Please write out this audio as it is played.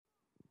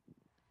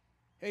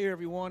Hey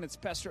everyone, it's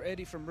Pastor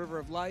Eddie from River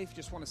of Life.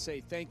 Just want to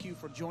say thank you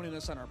for joining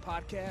us on our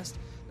podcast.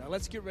 Now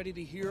let's get ready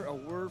to hear a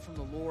word from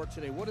the Lord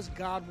today. What does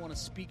God want to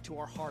speak to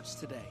our hearts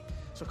today?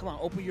 So come on,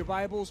 open your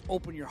Bibles,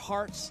 open your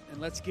hearts,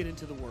 and let's get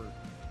into the word.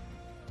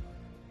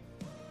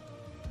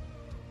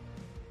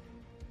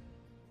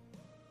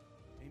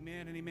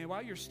 Amen and amen.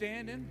 While you're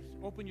standing,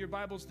 open your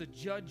Bibles to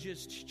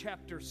Judges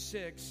chapter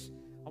 6.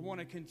 I want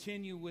to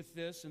continue with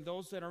this, and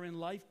those that are in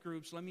life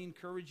groups, let me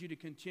encourage you to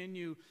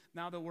continue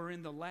now that we're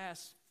in the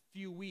last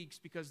few weeks,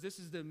 because this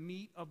is the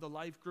meat of the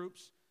life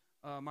groups.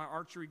 My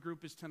archery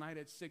group is tonight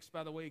at 6,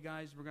 by the way,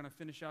 guys. We're going to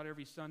finish out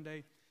every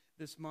Sunday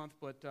this month,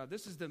 but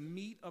this is the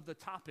meat of the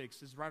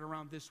topics is right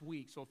around this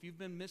week. So if you've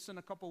been missing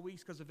a couple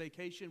weeks because of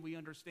vacation, we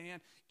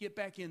understand. Get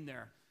back in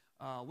there.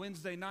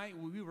 Wednesday night,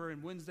 we were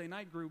in Wednesday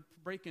night group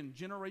breaking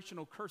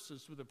generational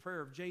curses through the prayer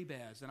of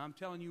Jabez, and I'm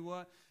telling you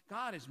what,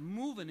 God is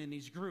moving in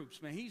these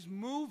groups, man. He's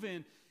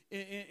moving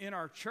in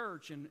our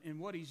church and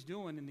what he's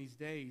doing in these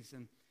days,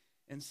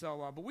 and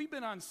so, but we've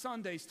been on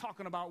Sundays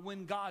talking about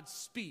when God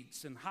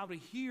speaks and how to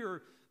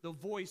hear the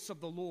voice of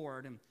the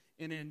Lord.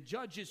 And in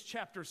Judges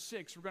chapter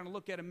 6, we're going to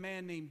look at a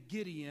man named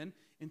Gideon.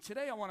 And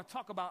today I want to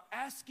talk about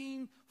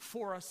asking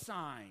for a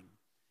sign.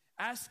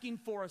 Asking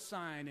for a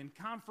sign and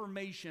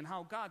confirmation,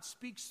 how God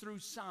speaks through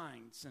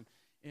signs.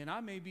 And I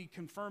may be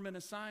confirming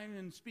a sign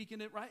and speaking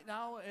it right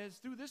now as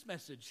through this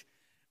message.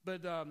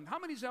 But how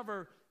many's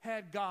ever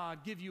had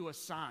God give you a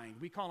sign?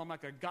 We call them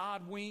like a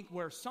God wink,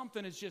 where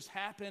something has just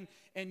happened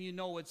and you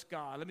know it's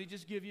God. Let me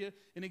just give you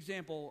an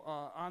example.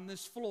 On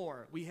this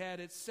floor, we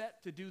had it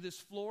set to do this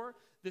floor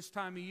this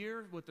time of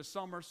year with the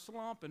summer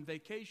slump and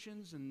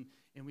vacations, and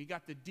we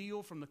got the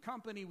deal from the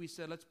company. We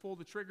said, let's pull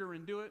the trigger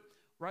and do it.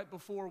 Right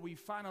before we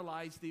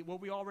finalized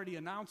we already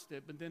announced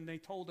it, but then they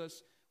told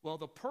us, well,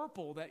 the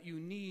purple that you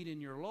need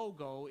in your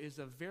logo is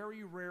a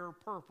very rare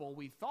purple.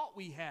 We thought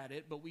we had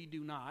it, but we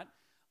do not.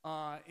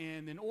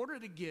 And in order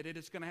to get it,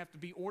 it's going to have to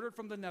be ordered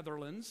from the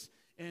Netherlands,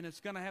 and it's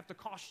going to have to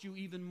cost you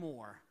even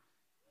more.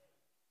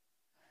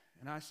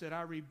 And I said,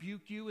 I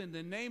rebuke you in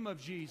the name of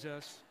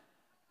Jesus.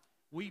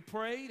 We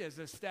prayed as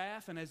a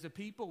staff and as a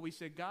people. We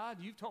said, God,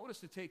 you've told us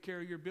to take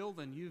care of your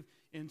building.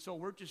 And so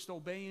we're just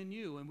obeying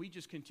you. And we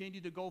just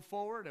continue to go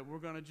forward, and we're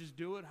going to just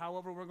do it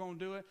however we're going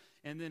to do it.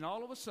 And then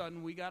all of a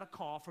sudden, we got a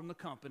call from the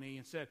company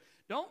and said,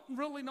 don't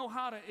really know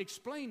how to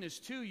explain this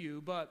to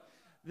you, but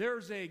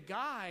there's a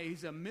guy,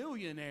 he's a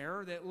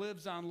millionaire that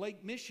lives on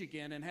Lake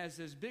Michigan and has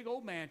this big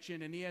old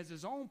mansion, and he has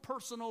his own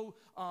personal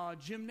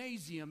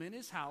gymnasium in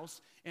his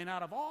house. And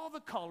out of all the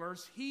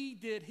colors, he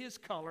did his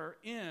color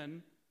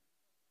in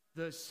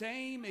the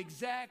same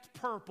exact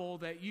purple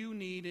that you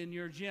need in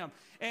your gym.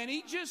 And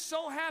he just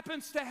so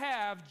happens to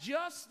have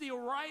just the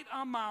right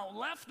amount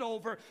left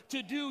over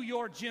to do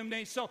your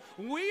gymnasium. So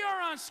we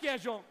are on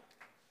schedule.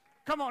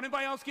 Come on,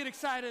 anybody else get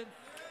excited?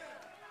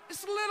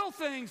 It's little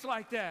things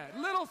like that.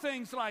 Little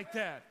things like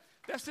that.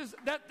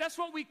 That's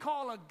what we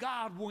call a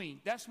God wink.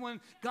 That's when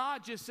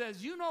God just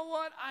says, you know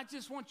what? I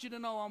just want you to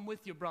know I'm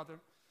with you, brother.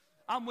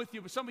 I'm with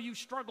you. But some of you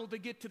struggled to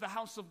get to the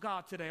house of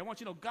God today. I want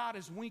you to know God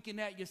is winking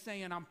at you,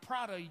 saying, I'm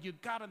proud of you. You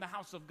got in the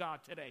house of God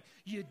today.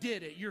 You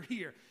did it. You're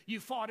here. You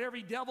fought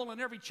every devil and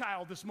every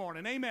child this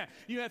morning. Amen.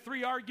 You had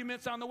 3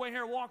 arguments on the way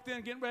here, walked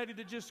in, getting ready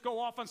to just go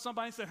off on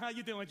somebody and said, how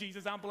you doing,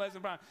 Jesus? I'm blessed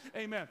and proud.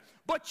 Amen.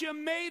 But you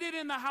made it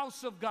in the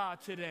house of God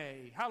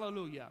today.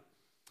 Hallelujah.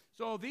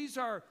 So these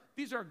are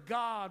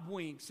God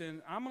winks.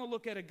 And I'm going to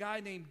look at a guy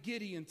named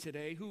Gideon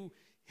today who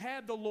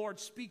had the Lord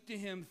speak to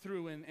him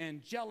through an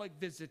angelic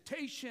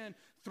visitation,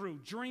 through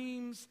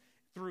dreams,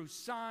 through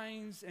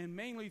signs, and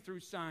mainly through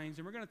signs.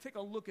 And we're going to take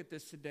a look at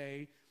this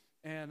today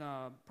and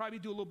probably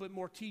do a little bit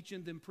more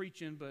teaching than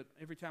preaching, but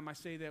every time I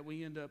say that,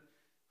 we end up,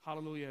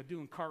 hallelujah,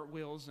 doing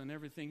cartwheels and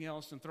everything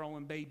else and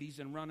throwing babies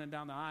and running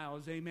down the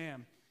aisles.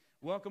 Amen.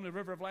 Welcome to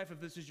River of Life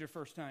if this is your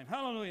first time.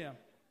 Hallelujah.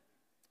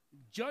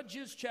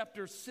 Judges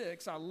chapter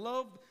 6.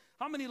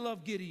 How many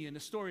love Gideon,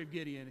 the story of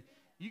Gideon?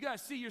 You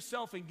guys see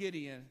yourself in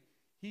Gideon.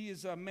 He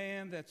is a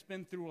man that's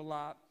been through a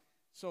lot.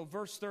 So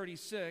verse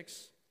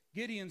 36,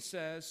 Gideon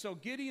says, so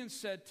Gideon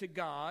said to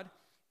God,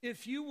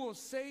 if you will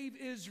save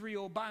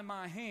Israel by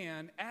my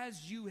hand,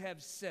 as you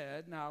have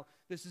said. Now,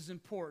 this is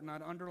important.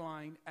 I'd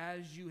underline,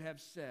 as you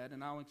have said,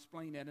 and I'll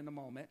explain that in a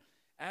moment.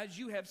 As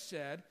you have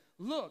said,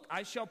 look,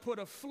 I shall put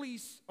a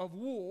fleece of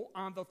wool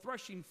on the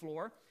threshing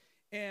floor,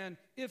 and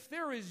if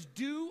there is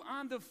dew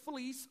on the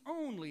fleece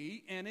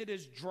only, and it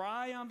is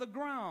dry on the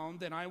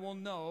ground, then I will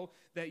know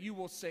that you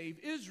will save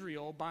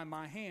Israel by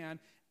my hand,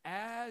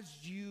 as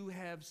you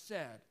have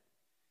said.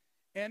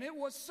 And it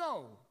was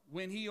so.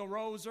 When he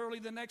arose early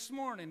the next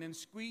morning and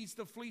squeezed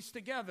the fleece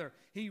together,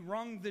 he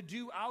wrung the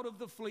dew out of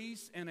the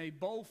fleece in a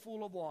bowl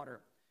full of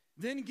water.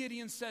 Then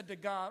Gideon said to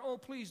God, oh,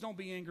 please don't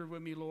be angry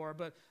with me, Lord,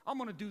 but I'm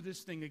going to do this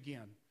thing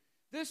again.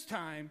 This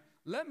time,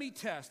 let me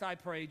test, I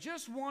pray,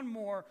 just one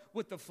more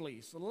with the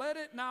fleece. Let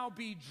it now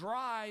be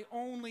dry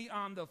only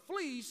on the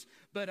fleece,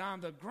 but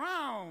on the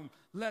ground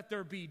let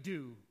there be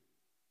dew.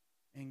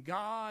 And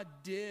God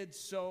did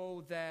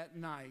so that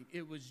night.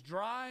 It was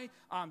dry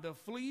on the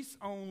fleece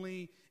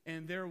only,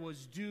 and there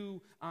was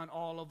dew on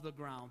all of the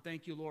ground.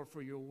 Thank you, Lord,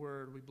 for your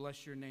word. We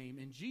bless your name.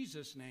 In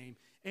Jesus' name,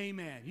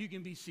 amen. You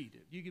can be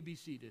seated. You can be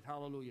seated.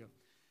 Hallelujah.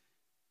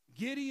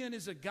 Gideon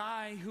is a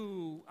guy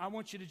who, I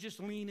want you to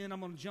just lean in. I'm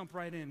going to jump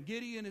right in.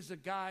 Gideon is a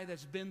guy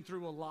that's been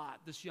through a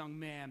lot, this young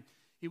man.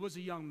 He was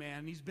a young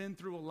man. He's been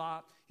through a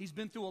lot. He's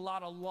been through a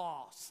lot of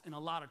loss and a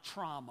lot of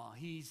trauma.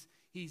 He's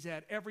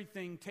had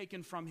everything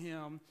taken from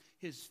him,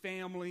 his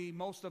family,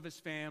 most of his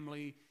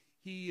family.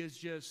 He is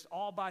just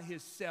all by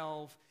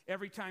himself.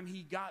 Every time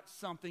he got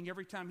something,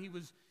 every time he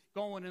was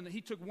going and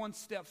he took one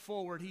step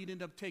forward, he'd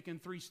end up taking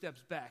 3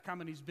 steps back. How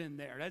many's been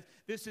there?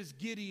 This is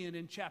Gideon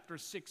in chapter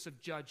 6 of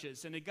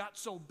Judges. And it got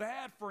so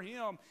bad for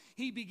him,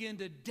 he began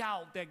to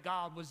doubt that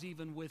God was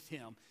even with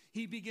him.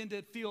 He began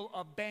to feel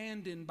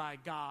abandoned by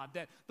God,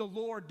 that the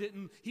Lord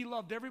didn't, he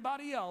loved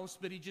everybody else,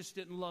 but he just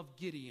didn't love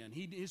Gideon.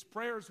 His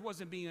prayers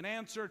wasn't being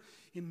answered.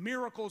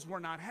 Miracles were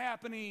not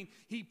happening.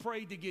 He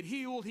prayed to get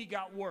healed. He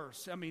got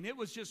worse. I mean, it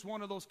was just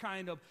one of those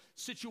kind of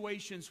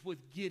situations with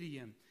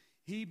Gideon.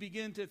 He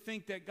began to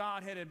think that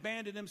God had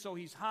abandoned him, so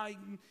he's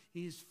hiding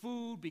his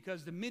food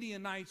because the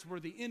Midianites were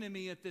the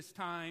enemy at this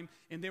time,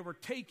 and they were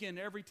taken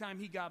every time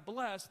he got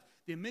blessed.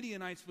 The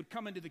Midianites would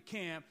come into the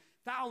camp,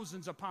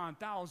 thousands upon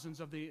thousands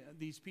of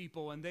these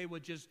people, and they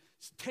would just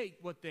take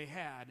what they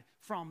had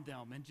from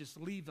them and just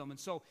leave them. And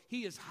so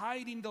he is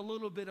hiding the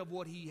little bit of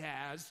what he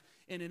has,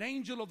 and an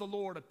angel of the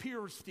Lord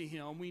appears to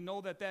him. We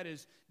know that that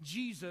is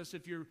Jesus.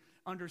 If you're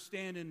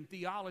understanding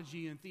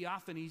theology and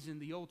theophanies in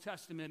the Old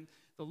Testament,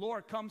 the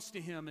Lord comes to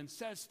him and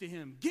says to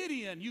him,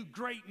 "Gideon, you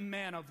great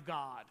man of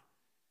God."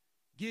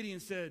 Gideon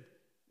said,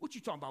 "What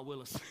you talking about,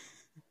 Willis?"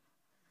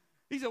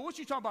 He said, "What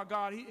you talking about,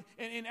 God?"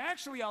 And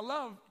actually, I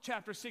love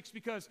chapter 6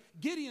 because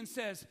Gideon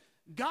says,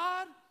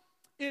 "God,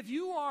 if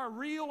you are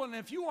real and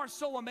if you are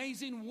so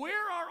amazing,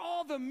 where are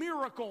all the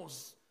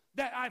miracles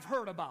that I've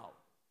heard about?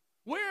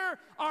 Where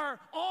are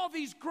all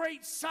these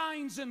great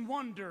signs and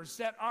wonders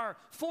that our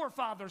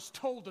forefathers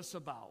told us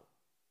about?"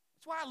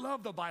 That's why I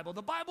love the Bible.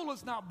 The Bible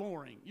is not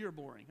boring. You're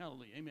boring.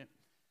 Hallelujah. Amen.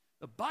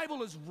 The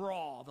Bible is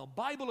raw. The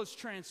Bible is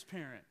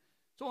transparent.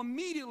 So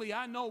immediately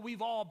I know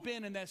we've all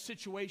been in that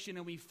situation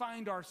and we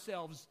find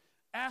ourselves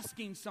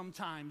asking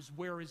sometimes,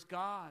 where is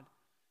God?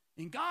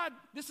 And God,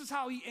 this is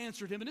how he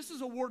answered him. And this is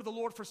a word of the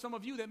Lord for some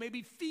of you that may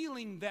be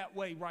feeling that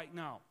way right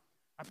now.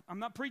 I'm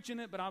not preaching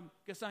it, but I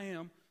guess I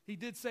am. He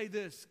did say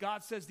this.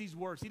 God says these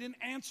words. He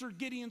didn't answer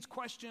Gideon's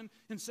question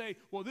and say,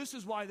 well, this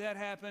is why that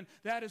happened.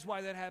 That is why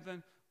that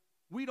happened.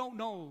 We don't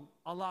know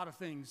a lot of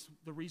things,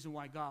 the reason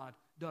why God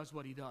does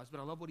what he does.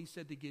 But I love what he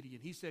said to Gideon.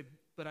 He said,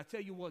 but I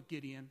tell you what,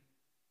 Gideon,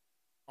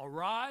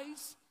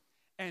 arise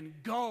and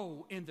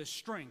go in the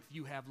strength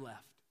you have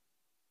left.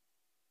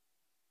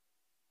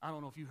 I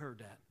don't know if you heard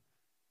that.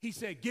 He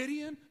said,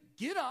 Gideon,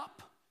 get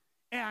up.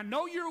 And I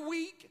know you're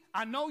weak.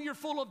 I know you're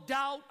full of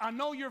doubt. I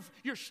know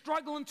you're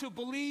struggling to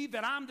believe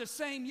that I'm the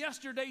same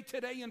yesterday,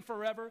 today, and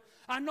forever.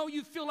 I know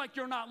you feel like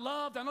you're not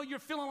loved. I know you're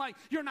feeling like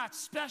you're not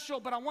special,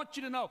 but I want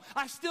you to know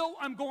I still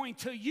am going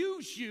to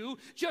use you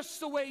just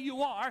the way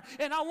you are.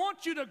 And I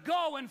want you to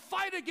go and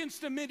fight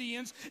against the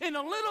Midians in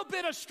a little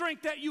bit of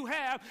strength that you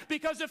have,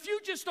 because if you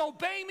just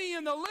obey me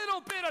in the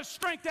little bit of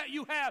strength that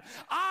you have,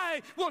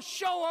 I will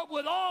show up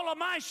with all of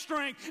my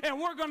strength and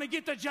we're going to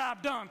get the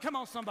job done. Come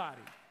on, somebody.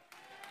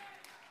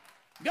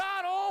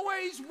 God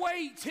always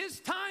waits. His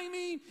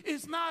timing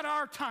is not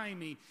our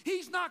timing.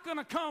 He's not going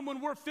to come when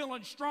we're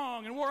feeling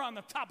strong and we're on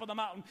the top of the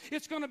mountain.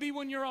 It's going to be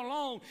when you're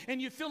alone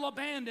and you feel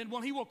abandoned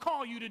when he will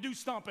call you to do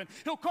something.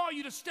 He'll call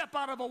you to step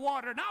out of the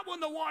water, not when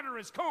the water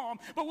is calm,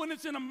 but when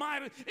it's in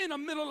the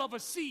middle of a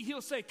sea.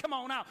 He'll say, come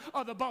on out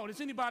of the boat.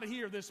 Is anybody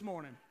here this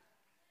morning?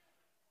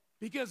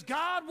 Because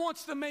God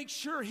wants to make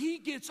sure he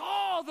gets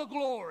all the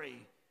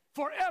glory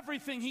for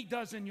everything he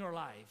does in your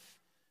life.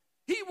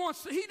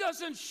 He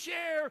doesn't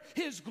share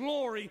his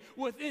glory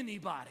with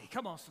anybody.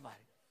 Come on, somebody.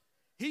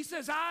 He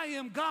says, I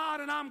am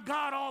God and I'm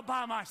God all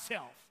by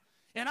myself.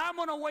 And I'm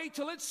going to wait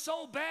till it's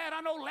so bad.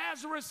 I know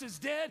Lazarus is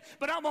dead,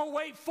 but I'm going to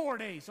wait 4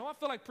 days. So I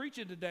feel like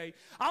preaching today.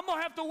 I'm going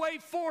to have to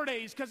wait 4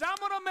 days because I'm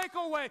going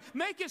to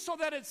make it so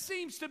that it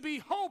seems to be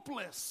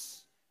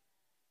hopeless.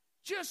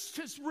 Just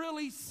to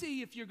really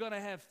see if you're going to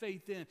have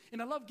faith in.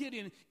 And I love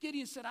Gideon.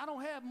 Gideon said, I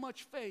don't have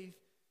much faith.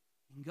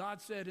 And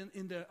God said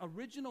in the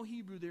original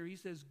Hebrew there, he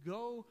says,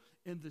 go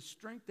in the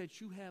strength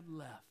that you have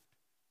left.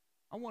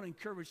 I want to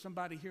encourage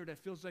somebody here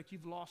that feels like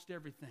you've lost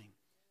everything.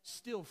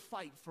 Still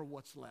fight for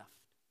what's left.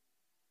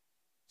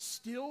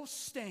 Still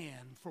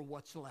stand for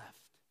what's left.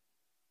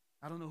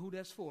 I don't know who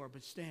that's for,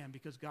 but stand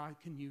because God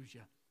can use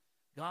you.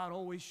 God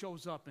always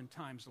shows up in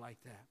times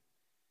like that.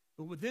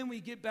 But then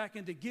we get back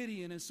into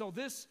Gideon, and so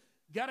this,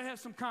 got to have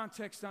some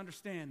context to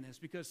understand this,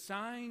 because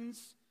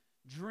signs,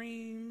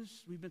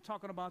 dreams, we've been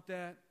talking about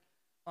that,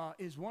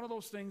 is one of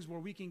those things where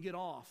we can get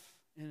off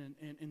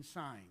in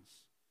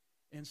signs.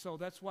 And so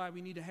that's why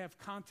we need to have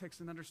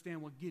context and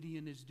understand what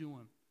Gideon is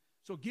doing.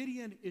 So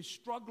Gideon is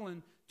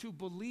struggling to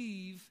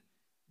believe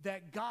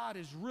that God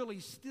is really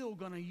still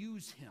going to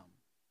use him.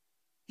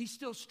 he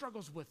still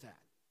struggles with that.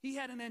 He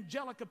had an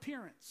angelic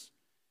appearance.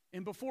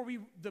 And before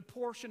the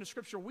portion of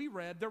Scripture we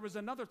read, there was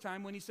another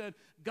time when he said,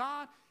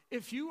 God,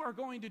 if you are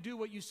going to do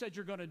what you said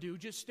you're going to do,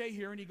 just stay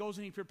here. And he goes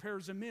and he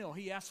prepares a meal.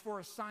 He asks for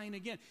a sign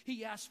again.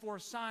 He asks for a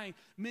sign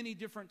many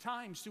different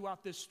times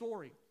throughout this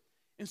story.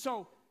 And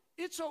so,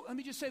 let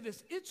me just say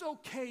this. It's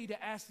okay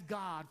to ask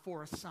God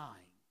for a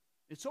sign.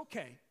 It's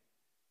okay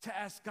to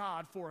ask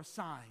God for a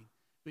sign.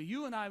 But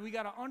you and I, we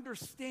got to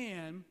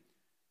understand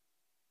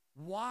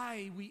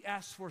why we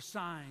ask for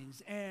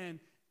signs, and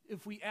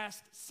if we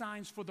ask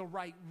signs for the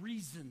right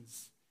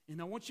reasons.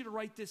 And I want you to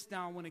write this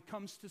down when it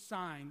comes to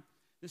sign.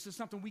 This is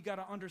something we got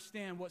to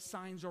understand what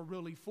signs are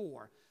really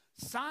for.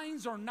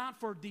 Signs are not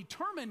for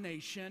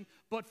determination,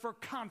 but for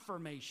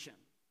confirmation.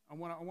 I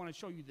want to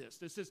show you this.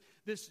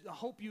 I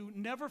hope you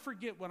never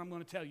forget what I'm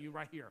going to tell you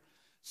right here.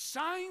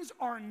 Signs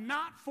are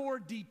not for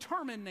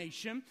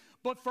determination,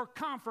 but for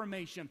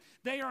confirmation.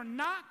 They are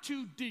not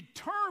to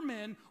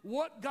determine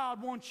what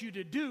God wants you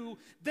to do.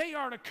 They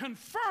are to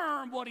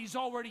confirm what he's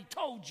already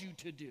told you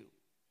to do.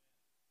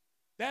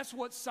 That's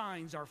what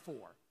signs are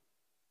for.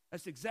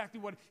 That's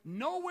exactly what.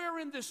 Nowhere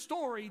in this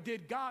story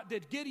did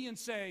Gideon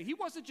say, he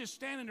wasn't just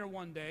standing there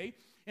one day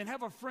and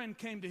have a friend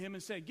came to him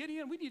and say,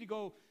 Gideon, we need to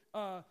go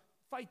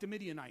fight the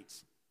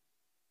Midianites.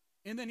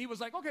 And then he was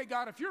like, okay,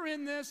 God, if you're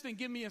in this, then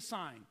give me a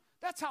sign.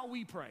 That's how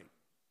we pray.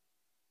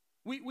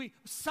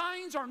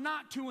 Signs are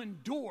not to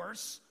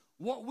endorse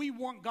what we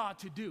want God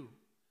to do.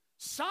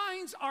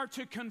 Signs are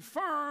to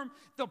confirm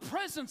the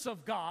presence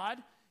of God.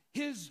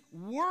 His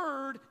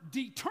word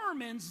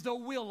determines the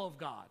will of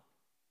God.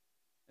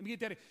 Let me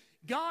get that.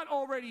 God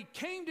already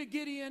came to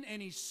Gideon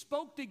and he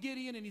spoke to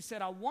Gideon and he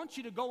said, I want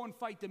you to go and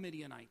fight the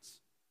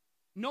Midianites.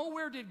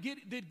 Nowhere did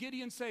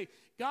Gideon say,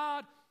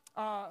 God,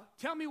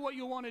 tell me what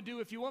you want to do.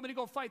 If you want me to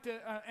go fight the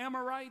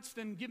Amorites,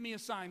 then give me a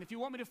sign. If you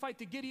want me to fight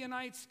the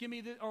Gideonites, give me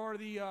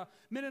the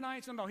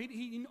Midianites. No,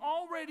 he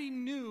already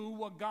knew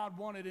what God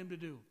wanted him to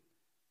do.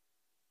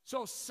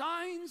 So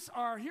signs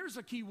are, here's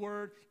a key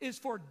word, is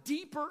for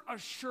deeper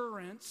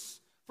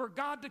assurance, for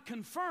God to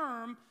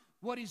confirm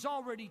what he's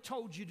already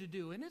told you to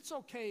do. And it's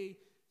okay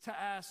to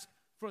ask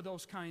for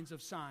those kinds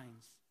of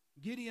signs.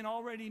 Gideon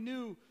already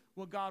knew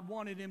what God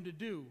wanted him to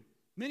do.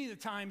 Many of the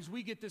times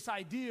we get this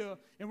idea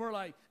and we're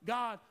like,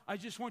 God, I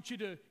just want you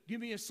to give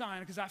me a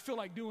sign because I feel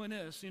like doing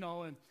this, and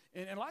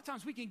a lot of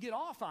times we can get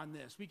off on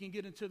this. We can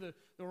get into the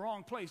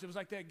wrong place. It was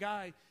like that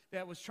guy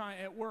that was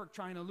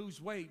trying to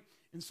lose weight,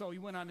 and so he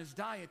went on his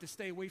diet to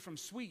stay away from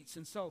sweets.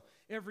 And so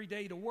every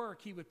day to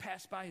work, he would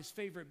pass by his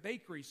favorite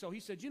bakery. So he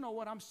said, you know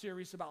what, I'm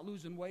serious about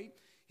losing weight.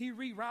 He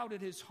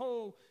rerouted his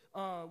whole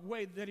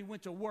way that he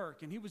went to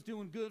work, and he was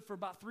doing good for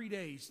about 3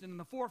 days. And on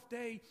the fourth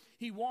day,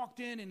 he walked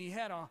in and he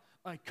had a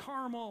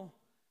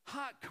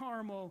hot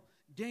caramel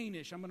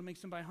Danish. I'm going to make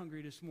somebody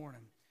hungry this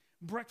morning.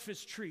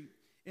 Breakfast treat.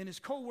 And his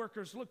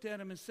coworkers looked at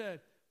him and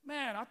said,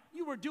 man,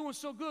 you were doing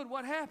so good.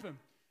 What happened?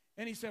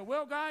 And he said,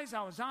 well, guys,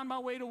 I was on my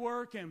way to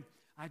work and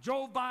I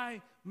drove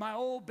by my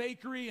old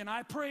bakery and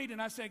I prayed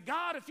and I said,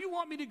 God, if you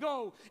want me to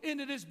go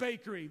into this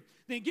bakery,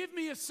 then give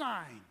me a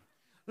sign.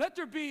 Let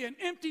there be an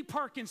empty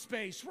parking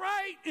space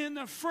right in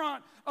the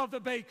front of the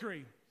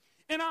bakery.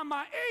 And on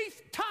my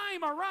 8th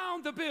time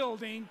around the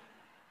building,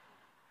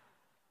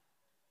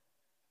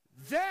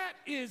 that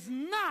is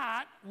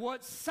not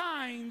what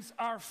signs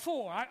are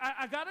for.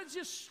 I got to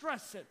just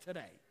stress it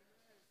today.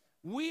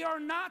 We are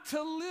not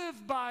to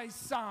live by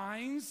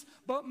signs,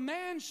 but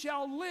man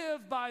shall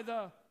live by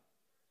the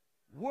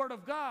word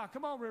of God.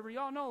 Come on, River,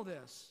 y'all know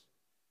this.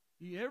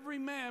 Every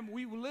man,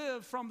 we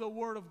live from the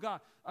word of God.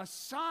 A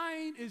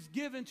sign is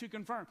given to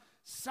confirm.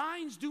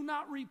 Signs do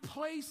not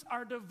replace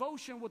our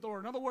devotion with the word.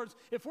 In other words,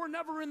 if we're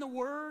never in the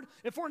word,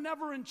 if we're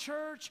never in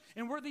church,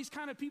 and we're these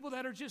kind of people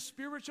that are just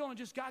spiritual and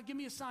just, God, give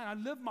me a sign. I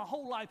lived my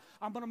whole life.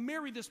 I'm going to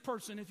marry this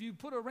person if you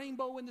put a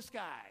rainbow in the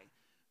sky.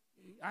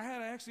 I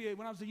had actually,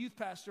 when I was a youth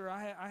pastor,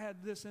 I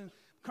had this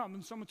come,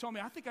 and someone told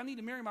me, I think I need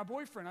to marry my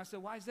boyfriend. I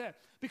said, why is that?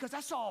 Because I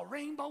saw a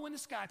rainbow in the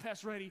sky,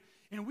 Pastor Reddy,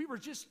 and we were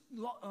just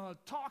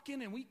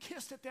talking, and we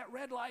kissed at that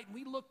red light, and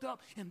we looked up,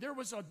 and there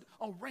was a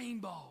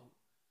rainbow.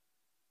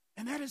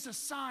 And that is a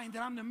sign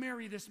that I'm to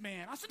marry this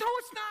man. I said, no,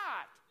 it's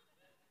not.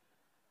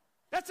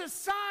 That's a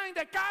sign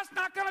that God's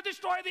not going to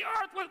destroy the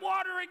earth with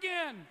water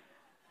again.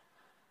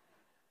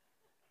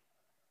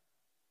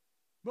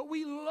 But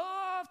we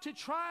love to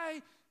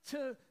try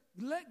to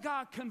let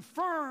God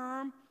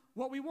confirm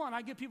what we want.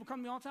 I get people come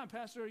to me all the time,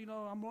 Pastor,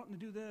 I'm wanting to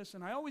do this,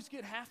 and I always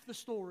get half the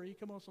story.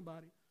 Come on,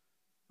 somebody.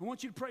 I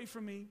want you to pray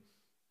for me.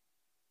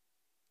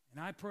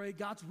 And I pray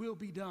God's will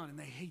be done, and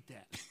they hate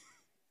that.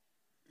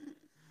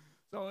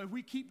 So if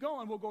we keep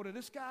going, we'll go to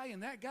this guy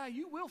and that guy.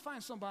 You will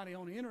find somebody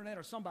on the internet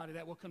or somebody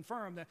that will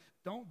confirm that.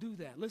 Don't do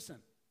that. Listen,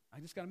 I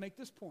just got to make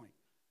this point.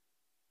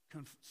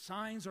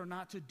 Signs are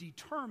not to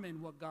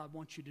determine what God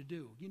wants you to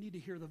do. You need to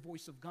hear the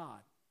voice of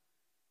God.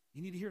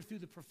 You need to hear through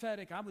the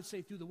prophetic. I would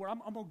say through the word.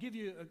 I'm going to give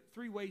you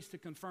 3 ways to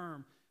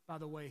confirm, by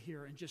the way,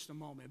 here in just a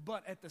moment.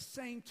 But at the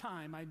same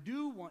time, I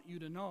do want you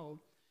to know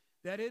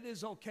that it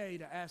is okay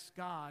to ask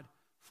God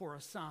for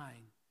a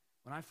sign.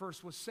 When I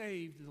first was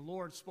saved, the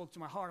Lord spoke to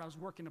my heart. I was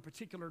working a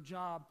particular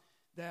job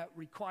that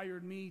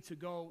required me to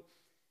go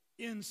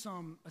in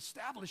some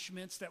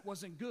establishments that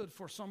wasn't good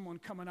for someone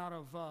coming out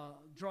of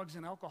drugs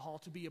and alcohol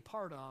to be a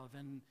part of.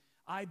 And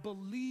I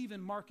believe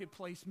in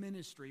marketplace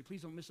ministry.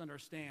 Please don't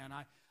misunderstand.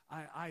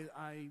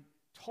 I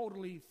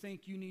totally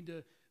think you need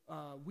to,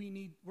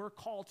 we're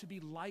called to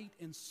be light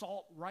and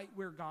salt right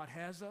where God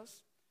has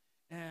us.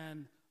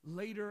 And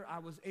later I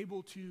was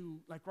able to,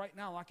 like right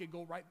now, I could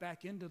go right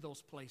back into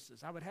those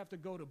places. I would have to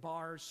go to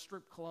bars,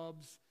 strip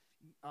clubs,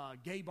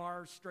 gay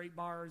bars, straight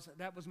bars.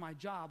 That was my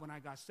job when I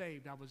got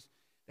saved.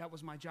 That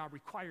was my job,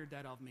 required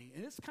that of me.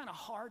 And it's kind of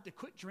hard to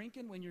quit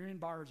drinking when you're in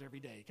bars every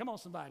day. Come on,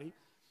 somebody.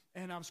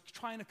 And I was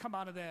trying to come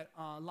out of that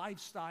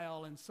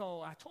lifestyle. And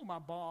so I told my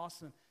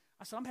boss, and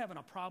I said, I'm having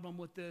a problem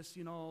with this,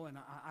 and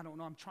I don't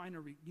know. I'm trying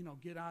to,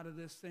 get out of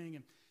this thing.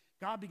 And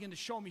God began to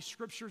show me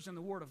scriptures in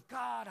the Word of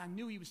God. I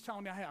knew He was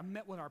telling me. I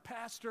met with our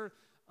pastor,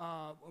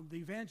 the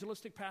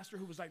evangelistic pastor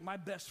who was like my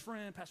best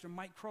friend, Pastor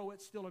Mike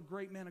Crowett, still a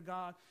great man of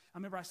God. I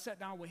remember I sat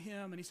down with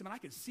him, and he said, man, I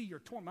could see your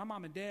torment. My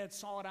mom and dad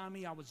saw it on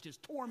me. I was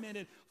just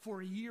tormented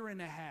for a year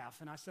and a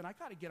half. And I said, I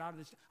got to get out of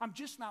this. I'm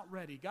just not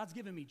ready. God's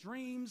given me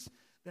dreams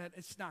that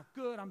it's not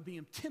good. I'm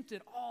being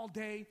tempted all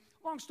day.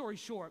 Long story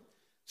short,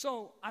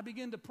 so I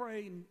began to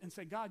pray and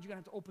say, God, you're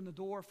going to have to open the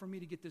door for me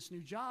to get this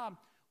new job.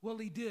 Well,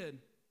 He did.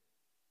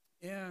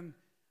 And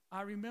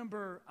I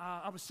remember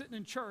I was sitting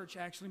in church,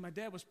 actually. My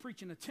dad was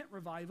preaching a tent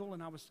revival,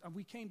 and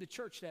we came to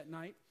church that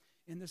night.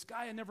 And this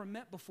guy I never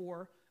met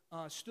before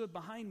stood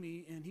behind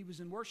me, and he was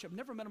in worship.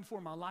 Never met him before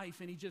in my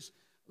life, and he just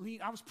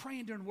leaned. I was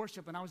praying during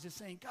worship, and I was just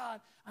saying,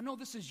 God, I know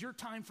this is your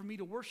time for me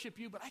to worship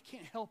you, but I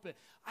can't help it.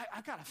 I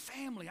got a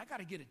family. I got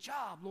to get a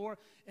job, Lord.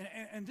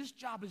 And this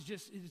job is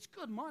it's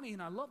good money,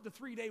 and I love the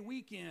 3-day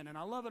weekend, and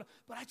I love it,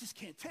 but I just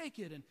can't take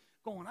it. And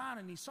going on,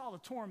 and he saw the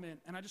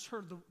torment, and I just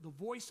heard the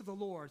voice of the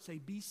Lord say,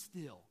 be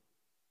still.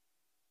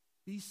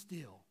 Be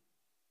still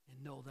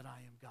and know that I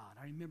am God.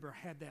 I remember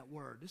I had that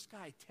word. This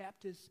guy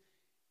tapped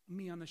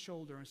me on the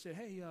shoulder and said,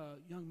 hey,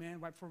 young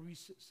man, right before we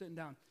sitting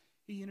down,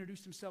 he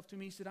introduced himself to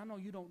me. He said, I know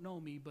you don't know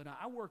me, but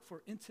I work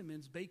for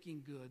Intamin's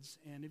Baking Goods.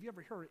 And have you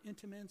ever heard of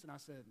Intamin's? And I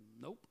said,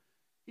 nope.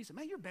 He said,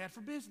 man, you're bad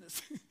for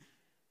business.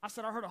 I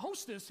said, I heard of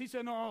Hostess. He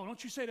said, no,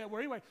 don't you say that word.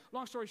 Anyway,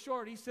 long story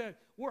short, he said,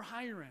 we're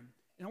hiring.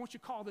 And I want you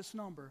to call this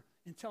number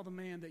and tell the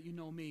man that you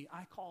know me.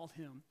 I called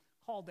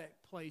that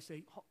place.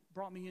 They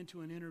brought me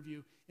into an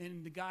interview,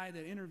 and the guy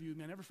that interviewed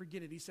me, I'll never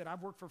forget it, he said,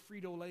 I've worked for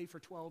Frito-Lay for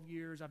 12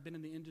 years. I've been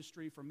in the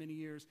industry for many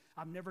years.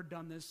 I've never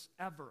done this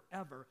ever,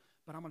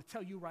 but I'm going to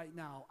tell you right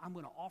now, I'm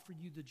going to offer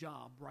you the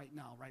job right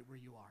now, right where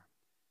you are.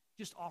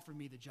 Just offer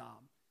me the job,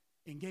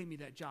 and gave me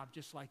that job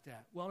just like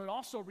that. Well, it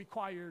also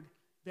required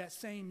that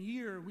same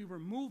year we were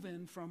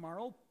moving from our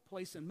old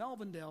place in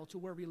Melvindale to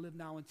where we live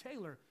now in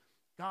Taylor.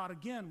 God,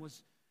 again,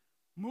 was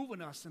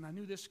moving us, and I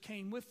knew this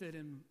came with it,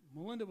 and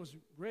Melinda was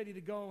ready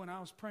to go, and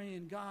I was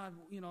praying, God,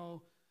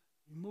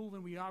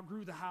 moving. We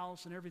outgrew the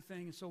house and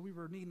everything, and so we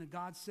were needing a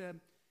God said,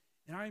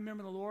 and I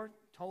remember the Lord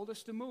told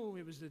us to move.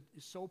 It's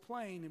so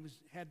plain. It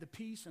had the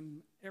peace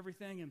and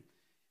everything, and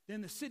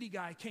then the city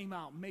guy came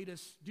out and made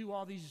us do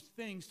all these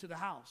things to the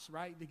house,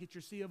 right, to get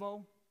your C of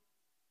O,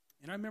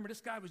 and I remember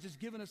this guy was just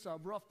giving us a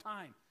rough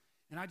time,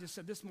 and I just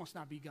said, this must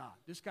not be God.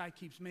 This guy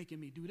keeps making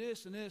me do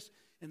this and this,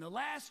 and the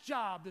last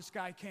job this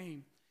guy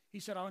came, he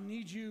said, I'll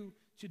need you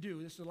to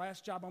do. This is the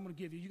last job I'm going to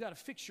give you. You got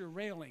to fix your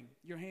railing,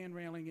 your hand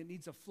railing. It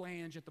needs a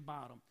flange at the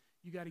bottom.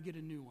 You got to get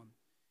a new one.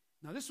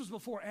 Now, this was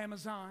before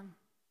Amazon,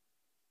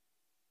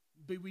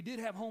 but we did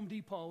have Home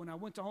Depot, and I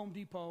went to Home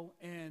Depot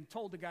and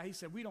told the guy, he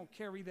said, we don't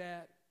carry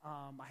that.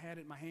 I had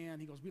it in my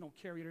hand. He goes, we don't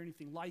carry it or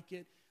anything like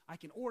it. I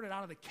can order it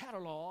out of the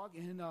catalog.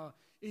 And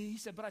he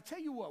said, but I tell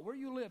you what, where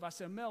you live? I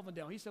said,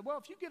 Melvindale. He said, well,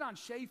 if you get on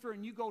Schaefer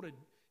and you go to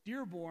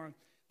Dearborn,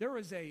 there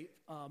is a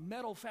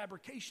metal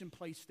fabrication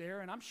place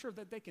there, and I'm sure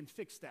that they can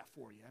fix that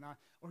for you,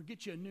 or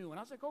get you a new one.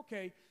 I was like,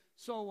 okay.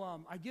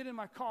 So I get in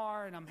my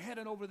car, and I'm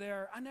headed over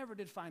there. I never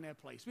did find that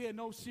place. We had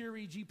no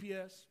Siri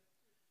GPS.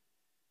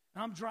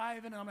 And I'm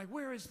driving, and I'm like,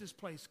 where is this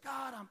place?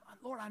 God,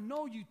 Lord, I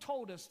know you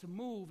told us to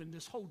move, and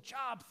this whole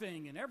job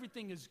thing, and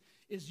everything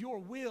is your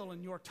will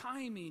and your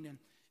timing.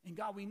 And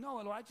God, we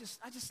know it, Lord.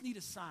 I just need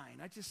a sign.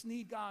 I just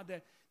need, God,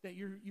 that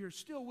you're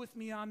still with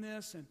me on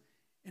this,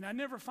 and I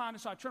never found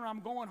it, so I turned around,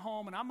 I'm going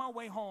home, and on my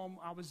way home,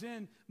 I was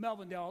in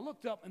Melvindale. I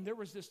looked up, and there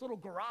was this little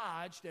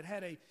garage that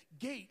had a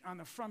gate on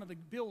the front of the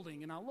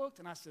building, and I looked,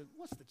 and I said,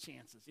 what's the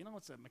chances?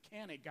 It's a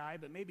mechanic guy,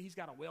 but maybe he's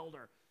got a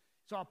welder.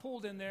 So I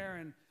pulled in there,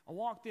 and I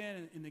walked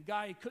in, and the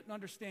guy couldn't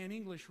understand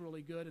English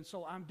really good, and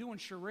so I'm doing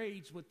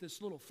charades with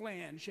this little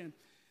flange, and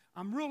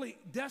I'm really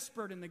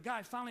desperate, and the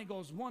guy finally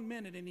goes 1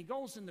 minute, and he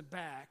goes in the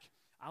back.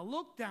 I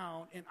look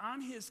down, and on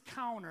his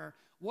counter,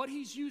 what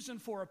he's using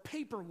for a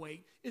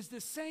paperweight is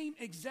the same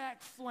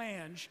exact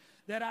flange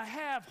that I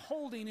have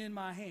holding in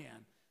my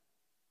hand.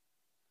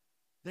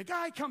 The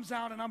guy comes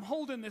out, and I'm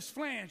holding this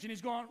flange, and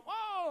he's going,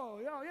 whoa,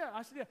 yeah.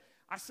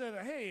 I said,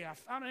 hey, I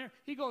found it here.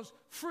 He goes,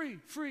 free,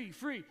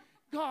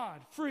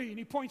 God, free, and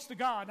he points to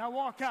God, and I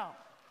walk out.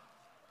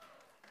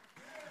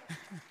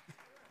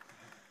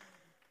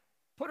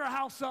 put our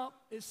house up.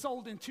 It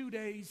sold in 2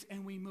 days,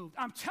 and we moved.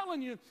 I'm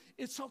telling you,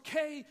 it's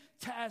okay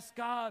to ask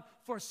God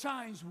for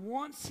signs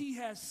once he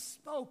has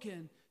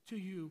spoken to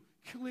you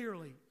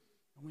clearly.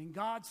 And when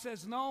God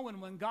says no, and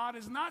when God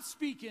is not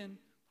speaking,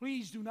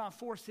 please do not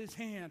force his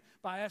hand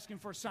by asking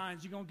for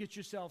signs. You're going to get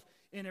yourself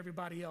and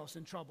everybody else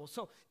in trouble.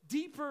 So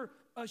deeper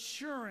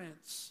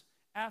assurance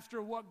after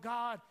what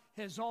God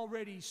has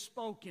already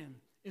spoken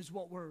is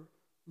what we're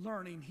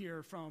learning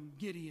here from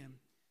Gideon.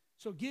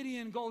 So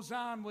Gideon goes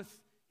on with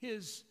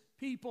his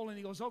people, and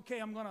he goes, okay,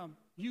 I'm going to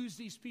use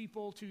these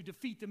people to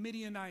defeat the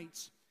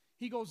Midianites.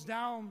 He goes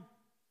down,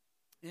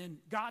 and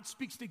God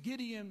speaks to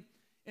Gideon,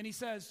 and he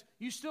says,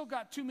 you still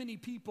got too many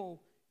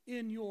people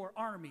in your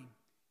army.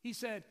 He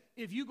said,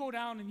 if you go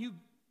down and you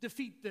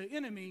defeat the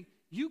enemy,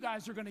 you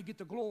guys are going to get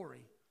the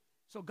glory.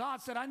 So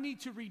God said, I need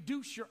to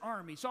reduce your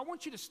army. So I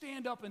want you to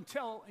stand up and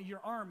tell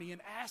your army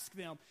and ask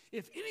them,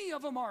 if any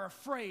of them are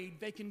afraid,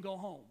 they can go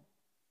home.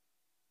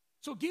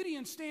 So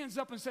Gideon stands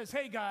up and says,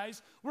 hey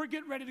guys, we're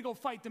getting ready to go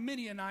fight the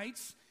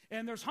Midianites,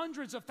 and there's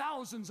hundreds of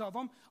thousands of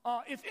them.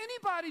 If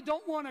anybody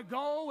don't want to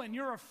go and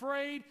you're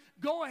afraid,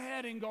 go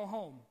ahead and go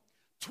home.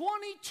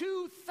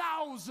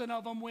 22,000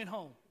 of them went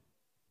home.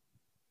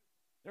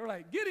 They were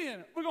like,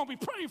 Gideon, we're going to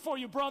be praying for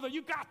you, brother.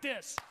 You got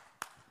this.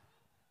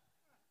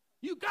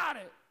 You got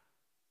it.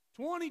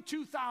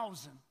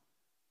 22,000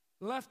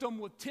 left them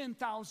with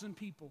 10,000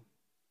 people.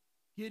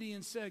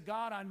 Gideon said,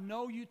 God, I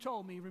know you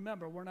told me.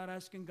 Remember, we're not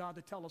asking God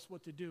to tell us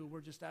what to do.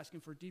 We're just asking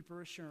for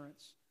deeper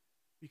assurance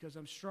because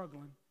I'm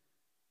struggling.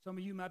 Some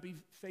of you might be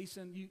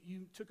facing,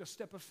 you took a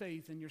step of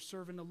faith and you're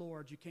serving the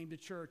Lord. You came to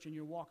church and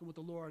you're walking with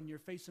the Lord and you're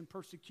facing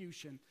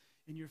persecution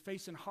and you're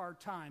facing hard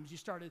times. You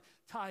started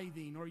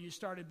tithing or you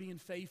started being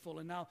faithful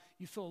and now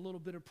you feel a little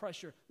bit of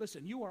pressure.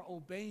 Listen, you are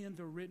obeying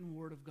the written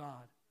word of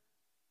God.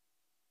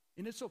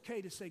 And it's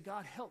okay to say,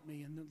 God, help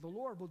me, and the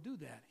Lord will do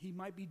that. He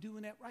might be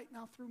doing that right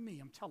now through me,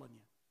 I'm telling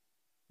you,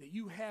 that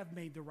you have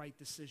made the right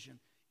decision.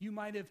 You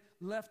might have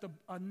left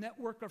a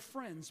network of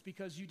friends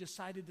because you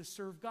decided to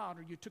serve God,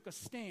 or you took a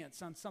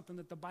stance on something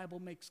that the Bible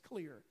makes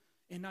clear,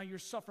 and now you're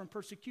suffering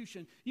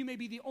persecution. You may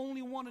be the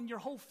only one in your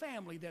whole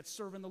family that's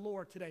serving the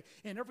Lord today.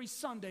 And every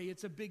Sunday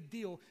it's a big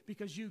deal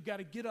because you've got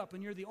to get up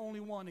and you're the only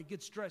one that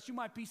gets dressed. You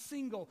might be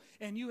single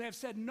and you have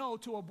said no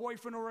to a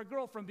boyfriend or a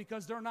girlfriend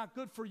because they're not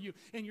good for you.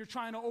 And you're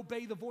trying to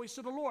obey the voice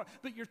of the Lord,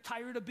 but you're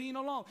tired of being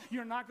alone.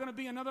 You're not going to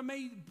be another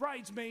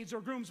bridesmaids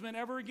or groomsmen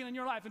ever again in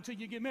your life until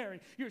you get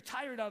married. You're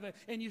tired of it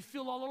and you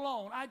feel all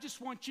alone. I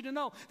just want you to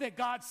know that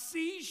God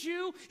sees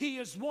you. He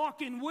is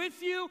walking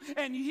with you,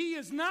 and he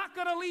is not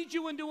going to lead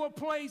you into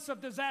a place of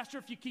disaster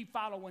if you keep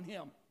following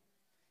him.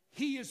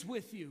 He is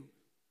with you.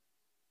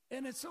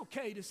 And it's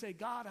okay to say,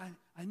 God,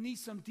 I need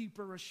some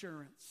deeper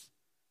assurance.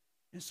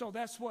 And so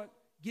that's what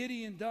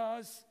Gideon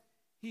does.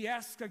 He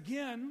asks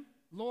again,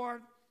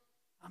 Lord,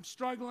 I'm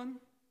struggling.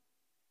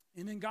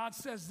 And then God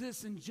says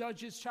this in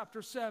Judges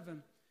chapter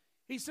 7.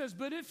 He says,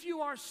 but if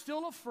you are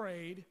still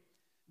afraid,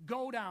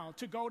 go down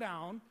to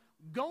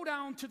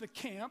the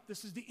camp.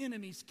 This is the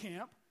enemy's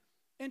camp.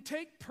 And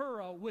take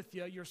Purah with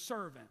you, your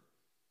servant.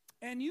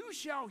 And you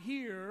shall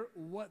hear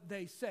what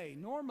they say.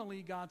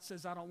 Normally, God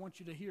says, I don't want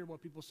you to hear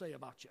what people say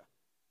about you.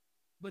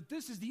 But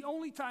this is the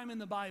only time in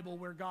the Bible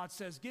where God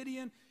says,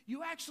 Gideon,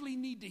 you actually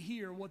need to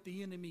hear what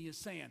the enemy is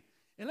saying.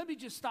 And let me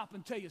just stop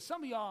and tell you,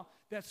 some of y'all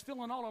that's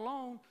feeling all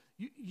alone,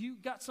 you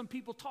got some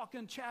people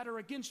talking chatter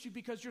against you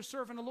because you're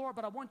serving the Lord,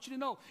 but I want you to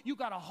know you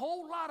got a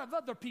whole lot of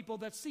other people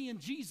that's seeing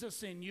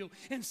Jesus in you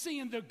and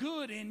seeing the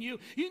good in you.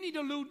 You need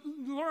to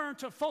learn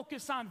to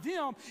focus on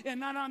them and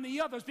not on the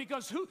others,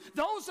 because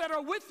those that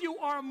are with you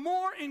are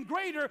more and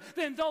greater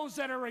than those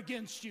that are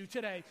against you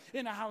today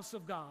in the house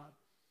of God.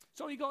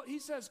 So he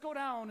says, go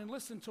down and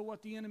listen to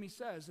what the enemy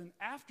says. And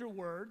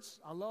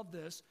afterwards, I love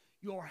this,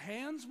 your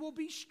hands will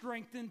be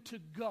strengthened to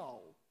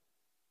go.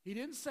 He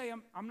didn't say,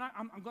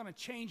 I'm going to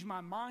change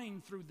my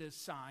mind through this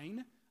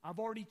sign. I've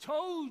already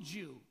told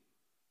you.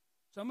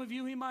 Some of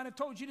you, he might have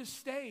told you to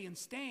stay and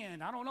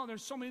stand. I don't know.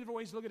 There's so many different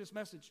ways to look at this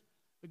message.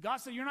 But God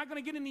said, you're not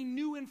going to get any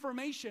new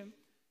information.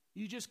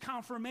 You just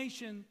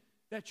confirmation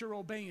that you're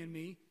obeying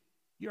me.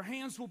 Your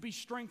hands will be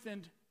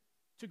strengthened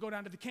to go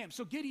down to the camp.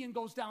 So Gideon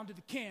goes down to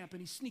the camp,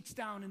 and he sneaks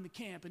down in the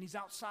camp, and he's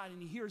outside,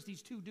 and he hears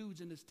these two dudes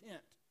in his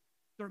tent.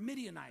 They're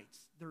Midianites.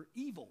 They're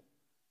evil.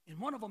 And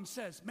one of them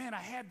says, man,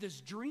 I had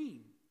this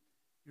dream.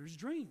 Here's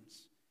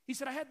dreams. He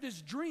said, I had this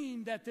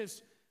dream that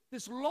this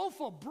loaf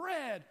of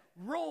bread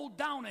rolled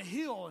down a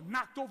hill and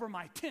knocked over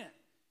my tent.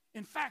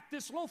 In fact,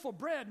 this loaf of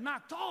bread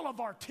knocked all of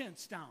our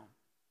tents down.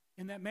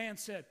 And that man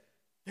said,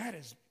 that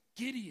is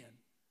Gideon.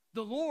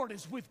 The Lord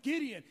is with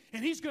Gideon,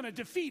 and he's going to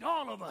defeat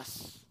all of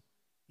us.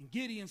 And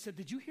Gideon said,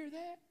 did you hear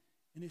that?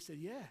 And they said,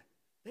 yeah,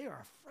 they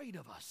are afraid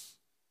of us.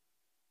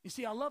 You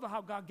see, I love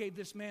how God gave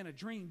this man a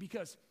dream,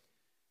 because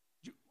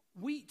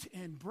wheat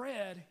and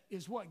bread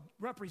is what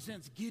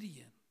represents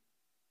Gideon.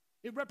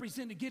 It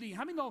represented Gideon.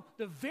 How many know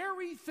the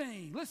very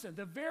thing, listen,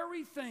 the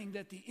very thing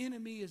that the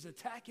enemy is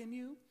attacking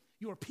you,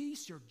 your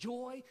peace, your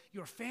joy,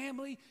 your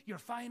family, your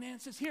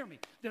finances. Hear me.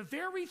 The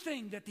very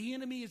thing that the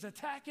enemy is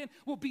attacking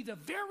will be the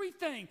very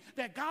thing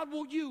that God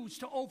will use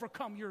to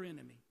overcome your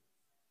enemy.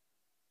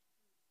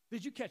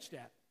 Did you catch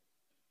that?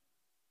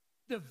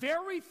 The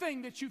very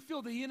thing that you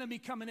feel the enemy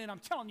coming in, I'm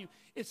telling you,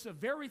 it's the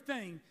very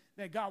thing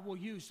that God will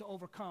use to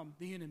overcome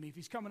the enemy. If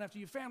he's coming after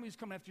your family, he's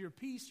coming after your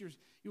peace,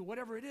 your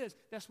whatever it is,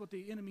 that's what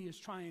the enemy is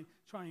trying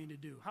to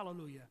do.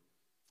 Hallelujah.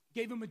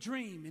 Gave him a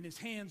dream, and his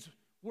hands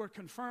were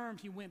confirmed.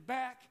 He went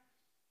back.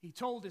 He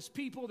told his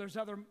people. There's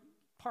other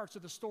parts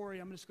of the story.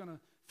 I'm just going to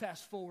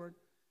fast forward.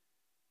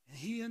 And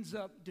he ends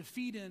up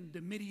defeating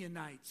the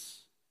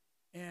Midianites.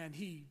 And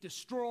he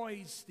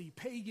destroys the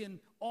pagan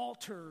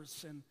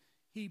altars, and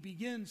he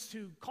begins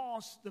to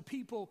cause the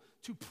people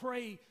to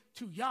pray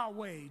to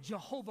Yahweh,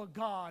 Jehovah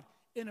God,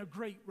 and a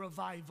great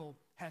revival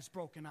has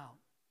broken out.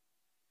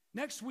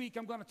 Next week,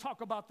 I'm going to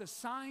talk about the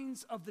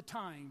signs of the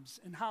times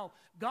and how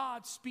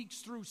God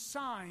speaks through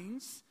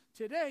signs.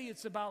 Today,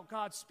 it's about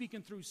God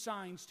speaking through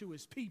signs to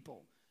his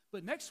people.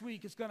 But next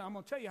week, I'm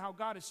going to tell you how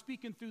God is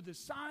speaking through the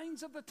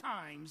signs of the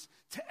times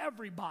to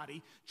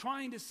everybody,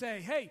 trying to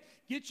say, hey,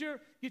 get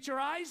your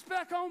eyes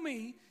back on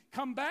me.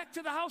 Come back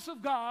to the house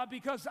of God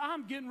because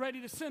I'm getting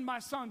ready to send my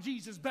son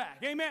Jesus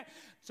back. Amen.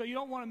 So you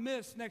don't want to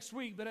miss next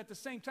week, but at the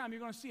same time,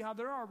 you're going to see how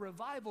there are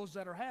revivals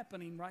that are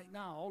happening right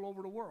now all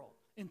over the world.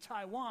 In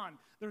Taiwan,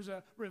 there's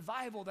a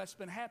revival that's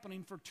been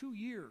happening for 2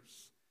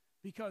 years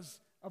because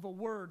of a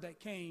word that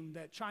came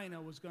that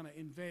China was going to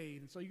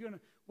invade. And so you're going to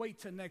wait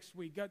till next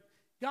week.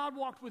 God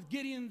walked with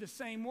Gideon the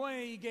same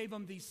way. He gave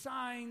him these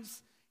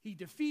signs. He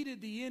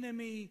defeated the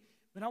enemy.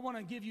 But I want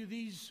to give you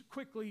these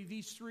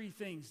 3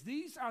 things.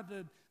 These are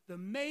the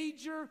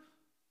major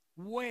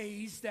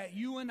ways that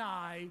you and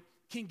I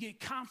can get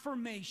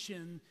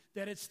confirmation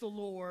that it's the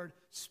Lord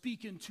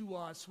speaking to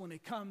us when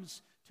it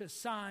comes to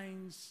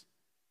signs.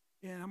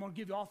 And I'm going to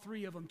give you all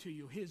 3 of them to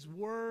you. His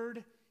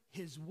word,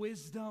 his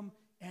wisdom,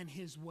 and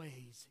his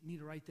ways. You need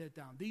to write that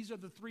down. These are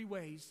the 3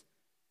 ways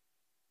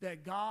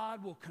that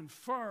God will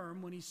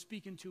confirm when he's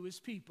speaking to his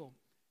people.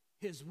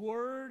 His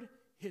word,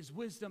 his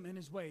wisdom, and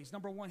his ways.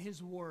 Number 1,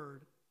 his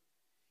word.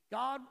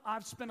 God,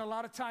 I've spent a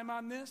lot of time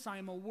on this. I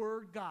am a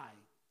word guy.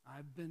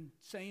 I've been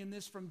saying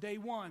this from day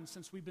one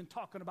since we've been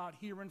talking about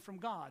hearing from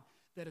God,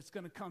 that it's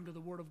going to come to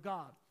the word of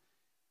God.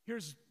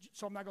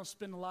 So I'm not going to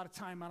spend a lot of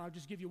time on it. I'll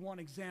just give you one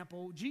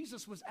example.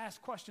 Jesus was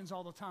asked questions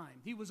all the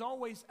time. He was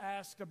always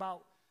asked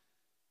about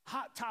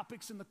hot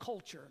topics in the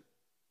culture.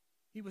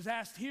 He was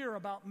asked here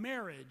about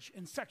marriage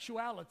and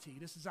sexuality.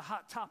 This is a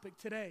hot topic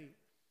today.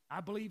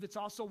 I believe it's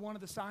also one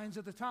of the signs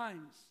of the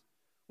times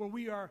where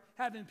we are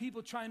having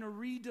people trying to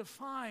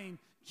redefine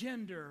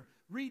gender,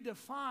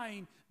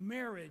 redefine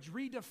marriage,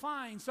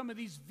 redefine some of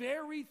these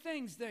very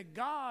things that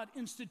God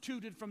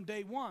instituted from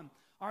day one.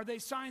 Are they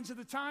signs of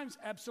the times?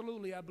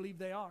 Absolutely, I believe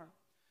they are.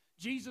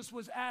 Jesus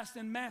was asked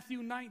in Matthew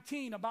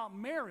 19 about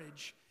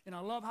marriage, and I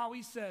love how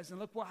he says, and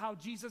look how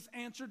Jesus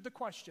answered the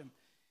question.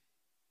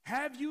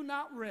 Have you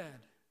not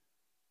read?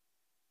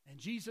 And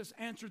Jesus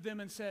answered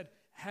them and said,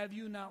 have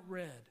you not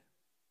read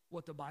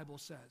what the Bible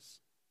says?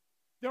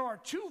 There are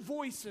 2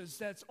 voices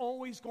that's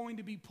always going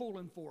to be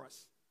pulling for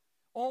us,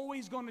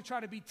 always going to try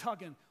to be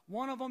tugging.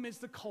 One of them is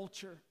the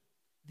culture.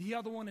 The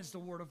other one is the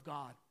Word of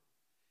God.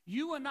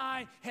 You and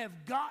I have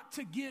got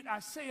to get, I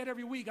say it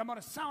every week, I'm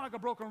going to sound like a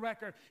broken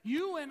record.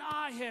 You and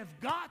I have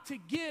got to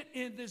get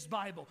in this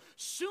Bible.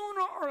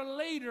 Sooner or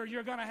later,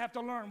 you're going to have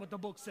to learn what the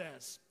book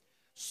says.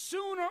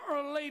 Sooner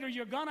or later,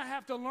 you're going to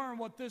have to learn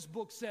what this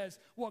book says.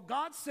 What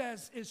God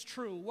says is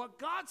true. What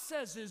God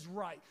says is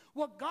right.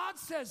 What God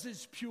says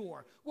is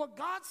pure. What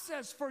God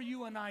says for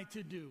you and I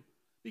to do.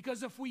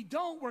 Because if we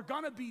don't, we're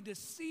going to be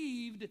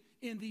deceived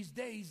in these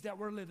days that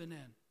we're living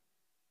in.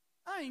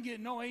 I ain't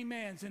getting no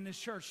amens in this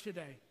church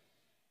today.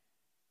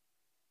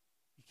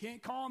 You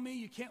can't call me.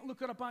 You can't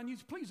look it up on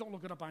YouTube. Please don't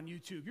look it up on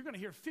YouTube. You're going to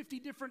hear 50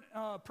 different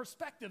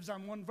perspectives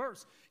on one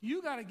verse.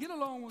 You got to get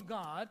along with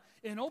God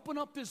and open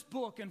up this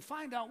book and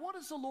find out, what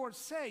does the Lord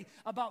say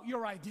about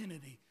your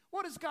identity?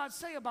 What does God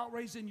say about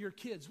raising your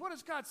kids? What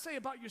does God say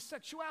about your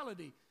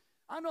sexuality?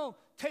 I know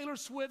Taylor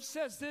Swift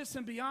says this,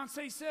 and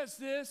Beyonce says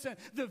this, and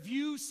The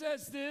View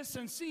says this,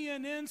 and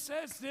CNN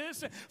says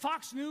this, and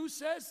Fox News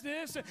says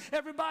this, and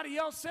everybody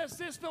else says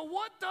this, but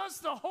what does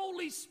the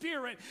Holy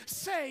Spirit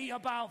say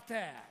about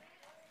that?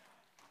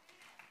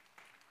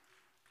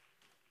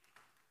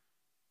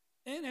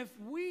 And if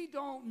we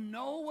don't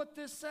know what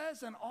this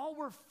says, and all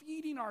we're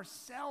feeding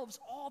ourselves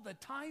all the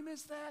time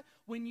is that,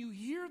 when you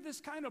hear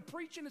this kind of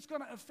preaching, it's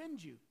going to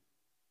offend you.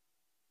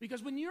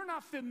 Because when you're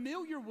not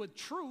familiar with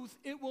truth,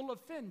 it will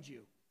offend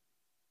you.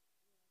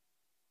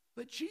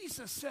 But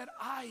Jesus said,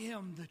 I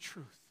am the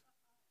truth.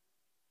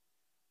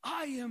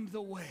 I am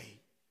the way.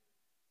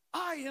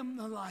 I am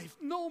the life.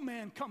 No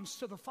man comes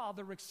to the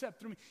Father except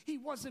through me. He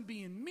wasn't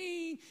being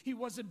mean. He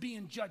wasn't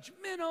being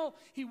judgmental.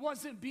 He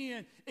wasn't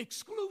being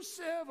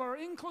exclusive or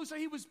inclusive.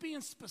 He was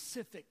being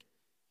specific.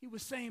 He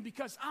was saying,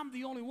 because I'm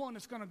the only one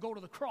that's going to go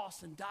to the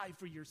cross and die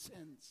for your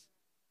sins.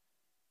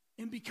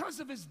 And because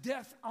of his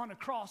death on a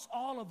cross,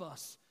 all of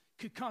us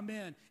could come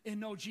in and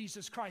know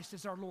Jesus Christ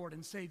as our Lord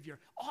and Savior.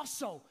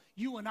 Also,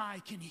 you and I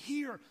can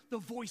hear the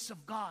voice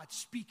of God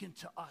speaking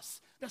to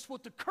us. That's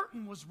what the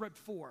curtain was ripped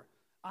for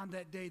on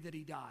that day that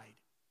he died.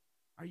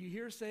 Are you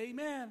here? Say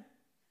amen.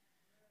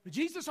 But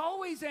Jesus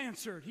always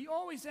answered. He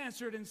always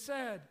answered and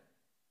said,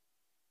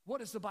 what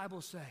does the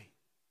Bible say?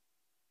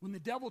 When the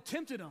devil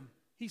tempted him,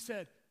 he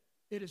said,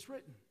 it is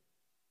written.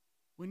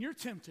 When you're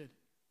tempted,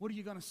 what are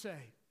you going to say?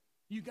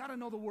 You got to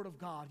know the Word of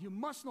God. You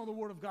must know the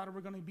Word of God or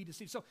we're going to be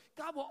deceived. So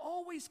God will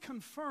always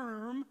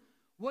confirm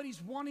what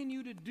he's wanting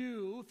you to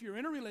do if you're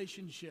in a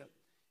relationship.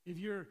 If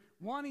you're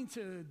wanting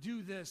to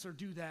do this or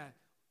do that,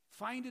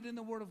 find it in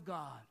the Word of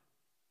God.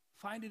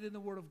 Find it in the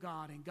Word of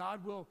God, and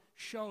God will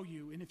show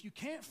you. And if you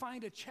can't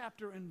find a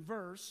chapter and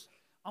verse,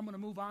 I'm going to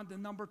move on to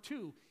number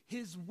 2,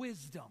 his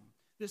wisdom.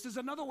 This is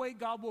another way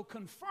God will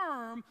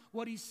confirm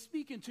what he's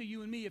speaking to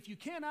you and me. If you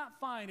cannot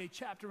find a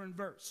chapter and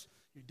verse,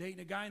 you're dating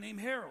a guy named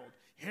Harold.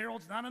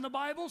 Harold's not in the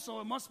Bible, so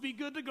it must be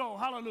good to go.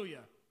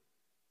 Hallelujah.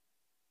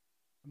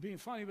 I'm being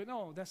funny, but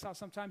no, that's how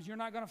sometimes you're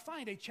not going to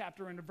find a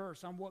chapter and a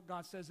verse on what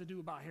God says to do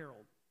about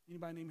Harold.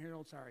 Anybody named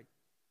Harold? Sorry.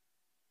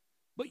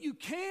 But you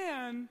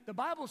can, the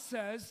Bible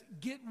says,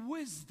 get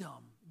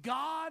wisdom.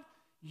 God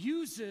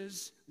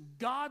uses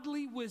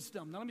godly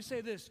wisdom. Now let me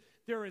say this.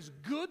 There is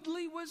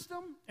goodly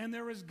wisdom and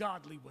there is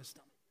godly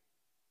wisdom.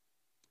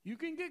 You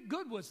can get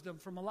good wisdom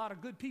from a lot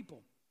of good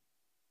people,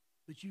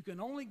 but you can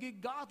only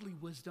get godly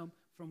wisdom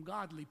from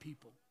godly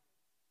people.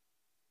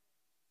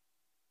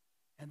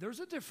 And there's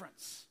a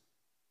difference.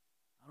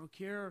 I don't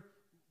care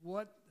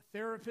what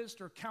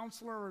therapist or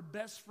counselor or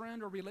best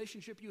friend or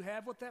relationship you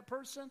have with that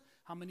person,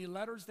 how many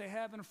letters they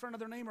have in front of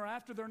their name or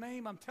after their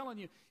name. I'm telling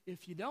you, if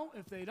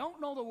they don't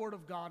know the Word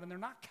of God and they're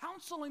not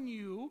counseling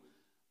you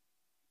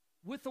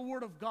with the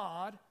Word of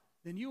God,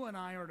 then you and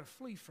I are to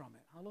flee from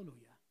it. Hallelujah.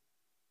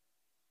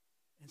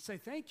 And say,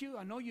 thank you,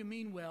 I know you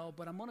mean well,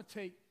 but I'm going to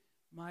take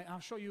I'll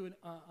show you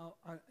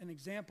an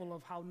example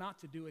of how not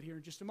to do it here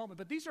in just a moment.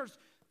 But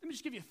let me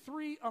just give you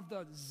 3 of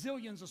the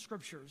zillions of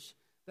scriptures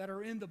that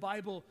are in the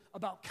Bible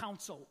about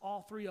counsel.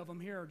 All 3 of them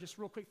here, just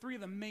real quick, 3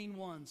 of the main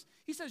ones.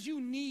 He says you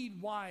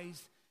need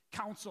wise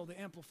counsel, the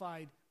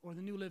Amplified or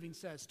the New Living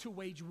says, to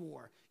wage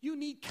war. You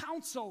need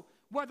counsel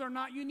whether or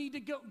not you need to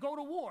go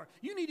to war.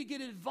 You need to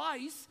get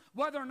advice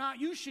whether or not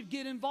you should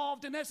get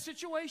involved in that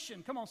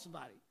situation. Come on,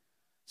 somebody.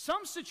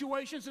 Some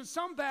situations and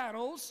some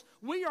battles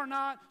we are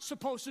not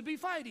supposed to be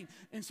fighting.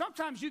 And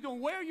sometimes you can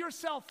wear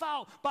yourself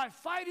out by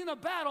fighting a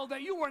battle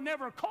that you were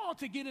never called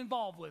to get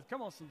involved with.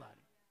 Come on, somebody.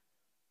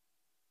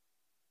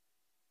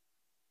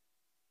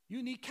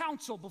 You need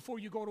counsel before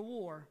you go to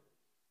war.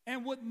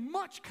 And with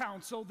much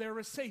counsel, there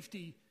is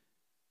safety.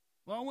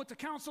 Well, I went to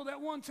counsel that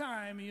one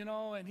time,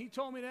 and he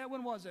told me that,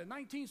 when was it?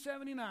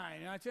 1979.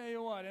 And I tell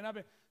you what,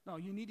 no,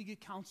 you need to get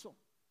counsel.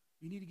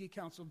 You need to get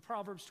counsel.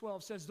 Proverbs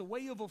 12 says, the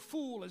way of a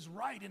fool is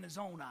right in his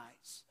own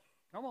eyes.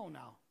 Come on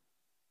now.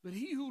 But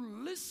he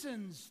who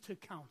listens to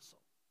counsel,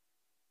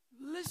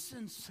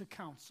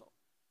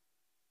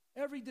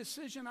 every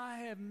decision I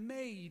have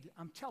made,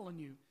 I'm telling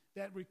you,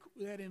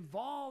 that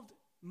involved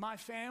my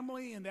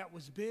family and that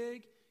was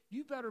big,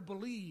 you better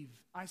believe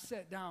I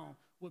sat down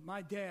with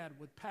my dad,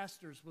 with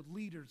pastors, with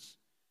leaders,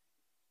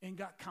 and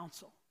got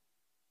counsel.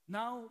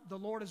 Now the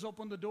Lord has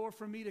opened the door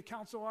for me to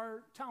counsel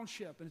our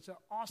township, and it's an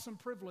awesome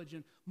privilege.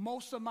 And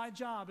most of my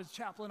job as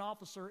chaplain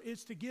officer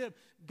is to give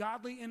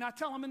godly, and I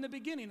tell them in the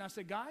beginning, I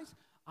said, guys,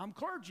 I'm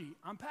clergy,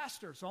 I'm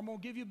pastor, so I'm going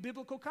to give you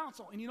biblical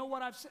counsel. And you know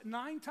what I've said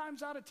 9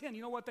 times out of 10,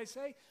 you know what they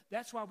say?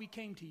 That's why we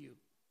came to you.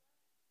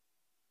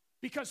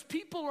 Because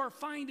people are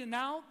finding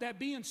out that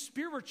being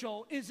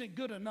spiritual isn't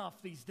good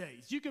enough these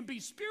days. You can be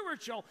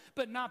spiritual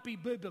but not be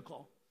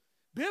biblical.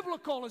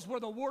 Biblical is where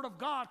the Word of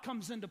God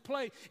comes into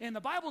play. And the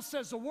Bible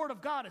says the Word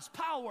of God is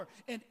power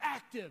and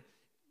active,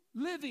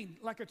 living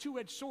like a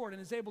two-edged sword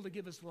and is able to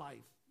give us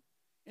life.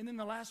 And then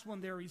the last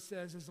one there he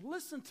says is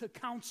listen to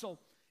counsel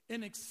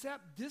and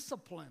accept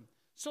discipline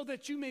so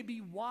that you may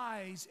be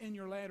wise in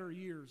your latter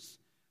years.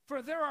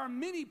 For there are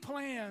many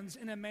plans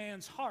in a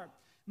man's heart.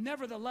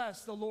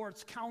 Nevertheless, the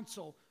Lord's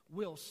counsel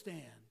will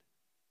stand.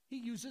 He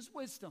uses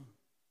wisdom.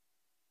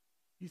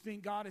 You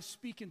think God is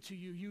speaking to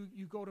you,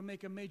 you go to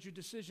make a major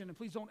decision, and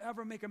please don't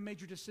ever make a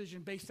major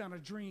decision based on a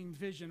dream,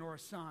 vision, or a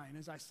sign,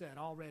 as I said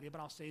already, but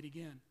I'll say it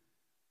again.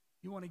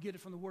 You want to get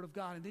it from the Word of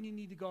God, and then you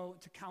need to go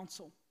to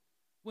counsel.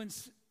 When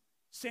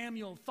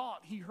Samuel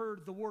thought he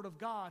heard the Word of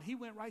God, he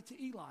went right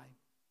to Eli.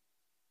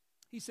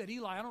 He said,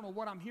 Eli, I don't know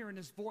what I'm hearing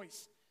this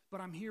voice,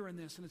 but I'm hearing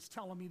this, and it's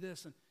telling me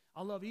this. And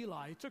I love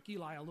Eli. It took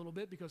Eli a little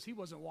bit because he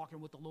wasn't walking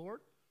with the Lord.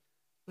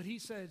 But he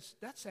says,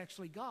 that's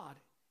actually God.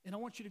 And I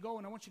want you to go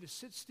and I want you to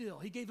sit still.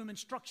 He gave him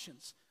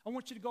instructions. I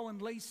want you to go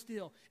and lay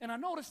still. And I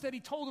noticed that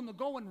he told him to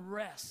go and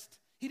rest.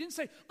 He didn't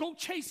say, go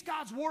chase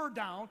God's word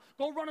down.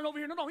 Go running over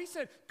here. No, he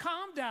said,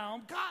 calm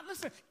down. God,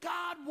 listen,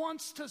 God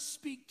wants to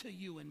speak to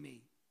you and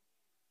me.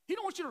 He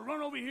don't want you to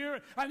run over here.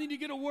 I need to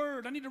get a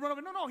word. I need to run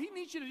over. No, he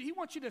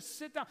wants you to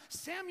sit down.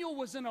 Samuel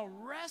was in a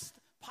rest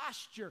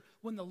posture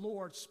when the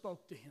Lord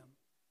spoke to him.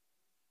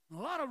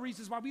 A lot of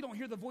reasons why we don't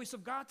hear the voice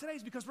of God today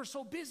is because we're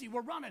so busy.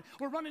 We're running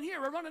here,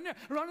 we're running there,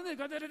 we're running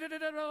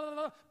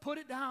there. Put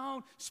it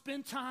down,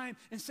 spend time,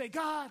 and say,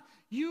 God,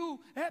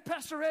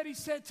 Pastor Eddie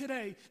said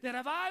today that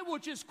if I will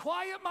just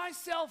quiet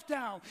myself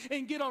down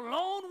and get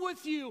alone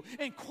with you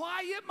and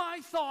quiet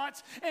my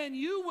thoughts, and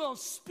you will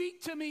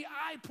speak to me,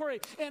 I pray,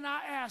 and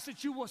I ask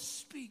that you will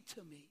speak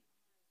to me.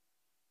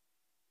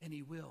 And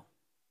he will.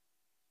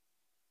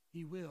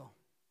 He will.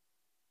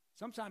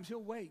 Sometimes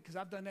he'll wait, because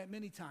I've done that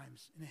many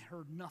times and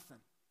heard nothing.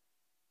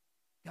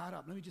 Got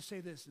up. Let me just say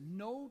this.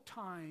 No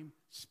time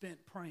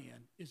spent praying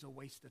is a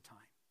waste of time.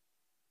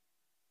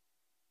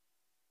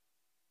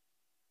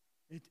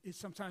 It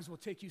sometimes will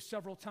take you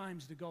several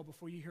times to go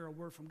before you hear a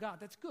word from God.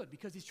 That's good,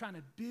 because he's trying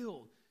to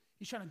build.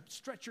 He's trying to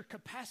stretch your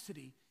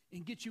capacity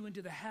and get you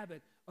into the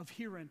habit of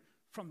hearing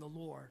from the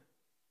Lord.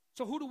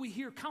 So who do we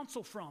hear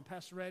counsel from,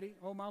 Pastor Eddie?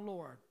 Oh, my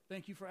Lord.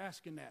 Thank you for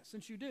asking that.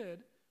 Since you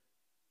did,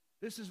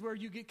 this is where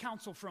you get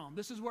counsel from.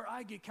 This is where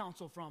I get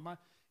counsel from.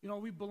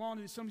 We belong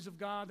to the Assemblies of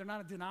God. They're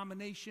not a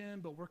denomination,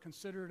 but we're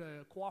considered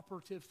a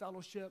cooperative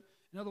fellowship.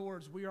 In other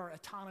words, we are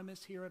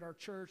autonomous here at our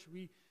church.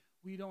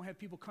 We don't have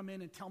people come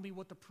in and tell me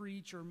what to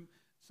preach or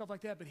stuff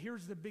like that. But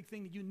here's the big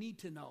thing that you need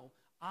to know.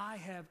 I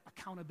have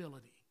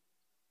accountability.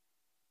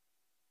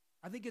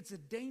 I think it's a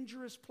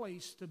dangerous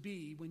place to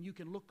be when you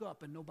can look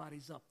up and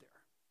nobody's up there.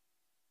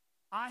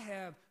 I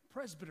have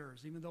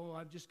presbyters, even though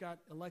I've just got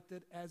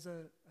elected as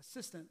an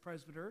assistant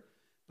presbyter,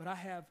 but I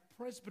have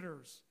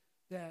presbyters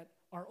that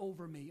are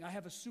over me. I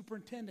have a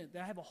superintendent.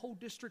 I have a whole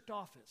district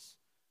office.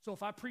 So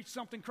if I preach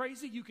something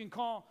crazy, you can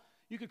call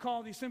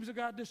the Assemblies of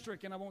God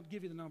district, and I won't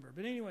give you the number.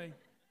 But anyway,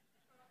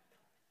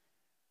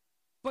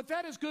 but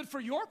that is good for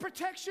your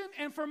protection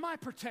and for my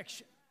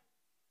protection.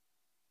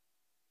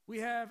 We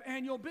have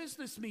annual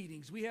business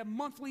meetings. We have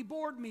monthly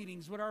board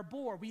meetings with our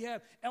board. We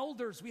have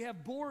elders. We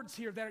have boards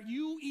here that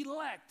you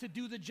elect to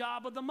do the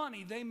job of the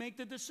money. They make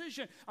the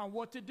decision on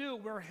what to do.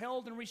 We're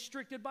held and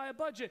restricted by a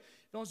budget.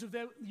 Those of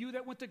you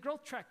that went to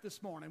Growth Track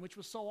this morning, which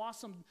was so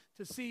awesome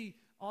to see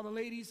all the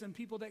ladies and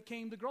people that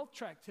came to Growth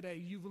Track today,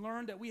 you've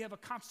learned that we have a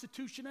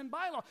constitution and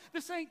bylaw.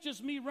 This ain't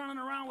just me running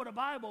around with a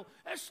Bible.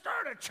 Let's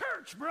start a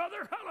church,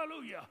 brother.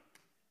 Hallelujah.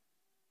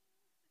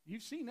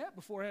 You've seen that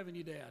before, haven't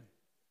you, Dad?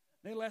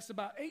 They last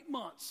about 8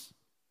 months,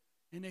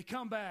 and they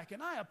come back,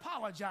 and I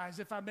apologize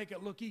if I make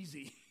it look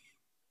easy.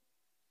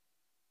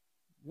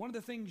 One of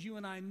the things you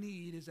and I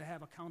need is to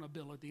have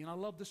accountability, and I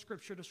love the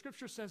Scripture. The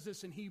Scripture says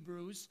this in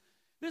Hebrews.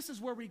 This is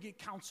where we get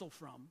counsel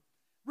from.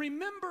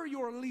 Remember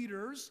your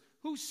leaders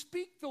who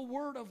speak the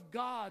word of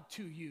God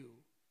to you.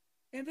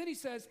 And then he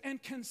says,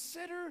 and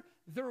consider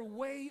their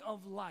way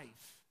of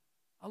life.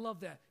 I love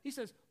that. He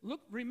says,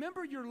 look,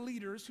 remember your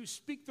leaders who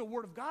speak the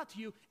word of God to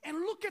you, and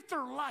look at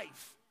their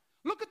life.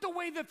 Look at the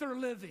way that they're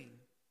living.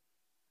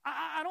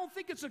 I don't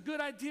think it's a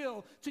good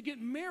idea to get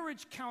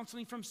marriage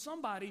counseling from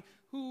somebody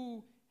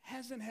who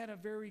hasn't had a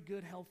very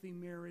good, healthy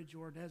marriage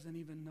or doesn't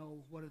even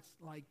know what it's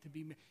like to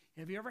be married.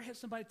 Have you ever had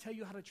somebody tell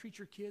you how to treat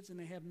your kids and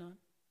they have none?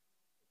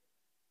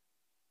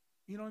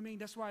 You know what I mean?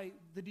 That's why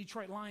the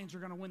Detroit Lions are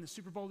going to win the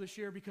Super Bowl this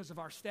year, because of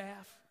our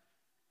staff.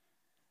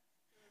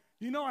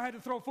 You know I had to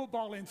throw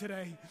football in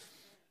today.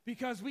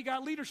 Because we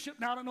got leadership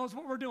now that knows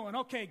what we're doing.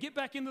 Okay, get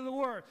back into the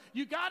Word.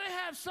 You got to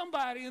have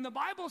somebody, and the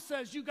Bible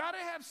says you got to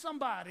have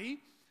somebody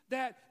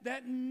that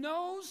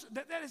knows,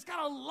 that has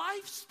got a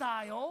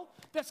lifestyle,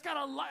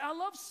 I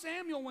love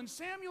Samuel. When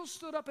Samuel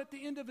stood up at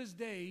the end of his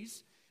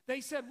days, they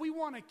said, we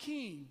want a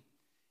king.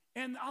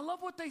 And I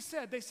love what they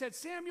said. They said,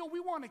 Samuel, we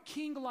want a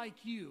king like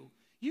you.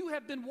 You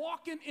have been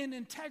walking in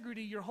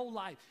integrity your whole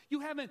life. You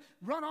haven't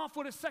run off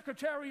with a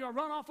secretary or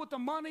run off with the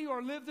money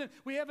or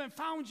we haven't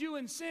found you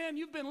in sin.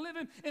 You've been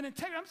living in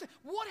integrity. I'm saying,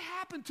 what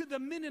happened to the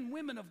men and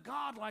women of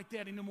God like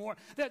that anymore,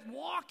 that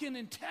walk in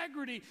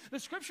integrity? The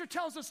Scripture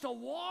tells us to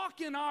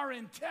walk in our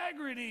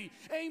integrity.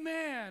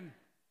 Amen.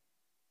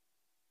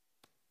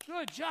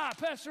 Good job,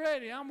 Pastor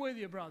Eddie. I'm with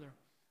you, brother.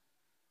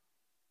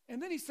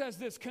 And then he says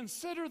this,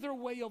 consider their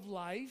way of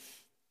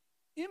life,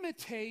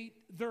 imitate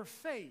their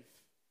faith.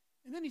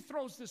 And then he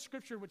throws this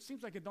scripture, which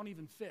seems like it don't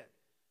even fit.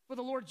 For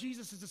the Lord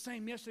Jesus is the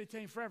same yesterday,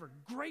 today, and forever.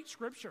 Great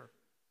scripture.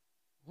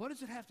 What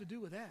does it have to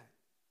do with that?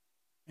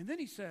 And then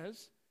he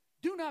says,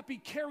 do not be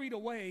carried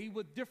away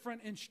with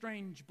different and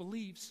strange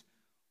beliefs,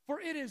 for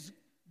it is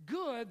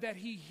good that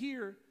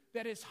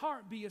that his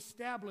heart be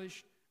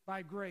established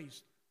by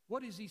grace.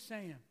 What is he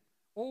saying?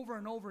 Over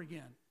and over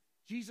again.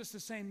 Jesus the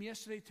same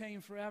yesterday, today,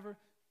 and forever.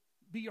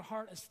 Be your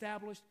heart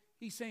established.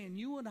 He's saying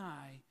you and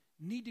I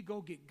need to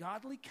go get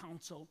godly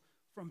counsel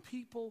from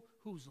people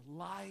whose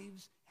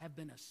lives have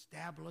been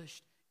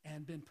established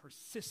and been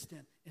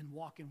persistent in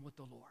walking with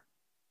the Lord.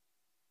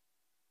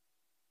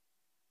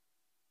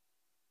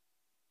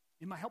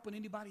 Am I helping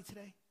anybody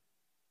today?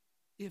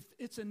 If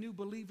it's a new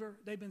believer,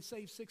 they've been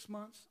saved 6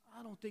 months,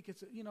 I don't think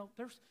it's,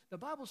 the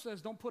Bible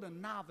says don't put a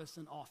novice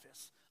in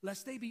office,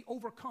 lest they be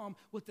overcome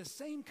with the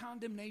same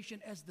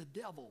condemnation as the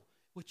devil,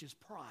 which is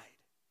pride.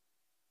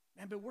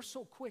 Man, but we're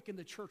so quick in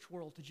the church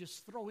world to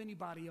just throw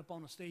anybody up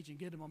on a stage and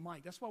give them a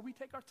mic. That's why we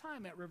take our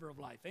time at River of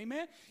Life.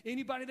 Amen?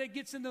 Anybody that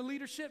gets into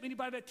leadership,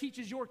 anybody that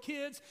teaches your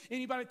kids,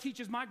 anybody that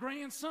teaches my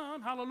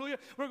grandson, hallelujah,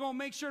 we're going to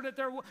make sure that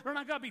they're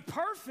not going to be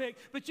perfect,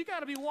 but you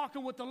got to be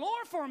walking with the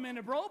Lord for a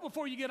minute, bro,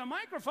 before you get a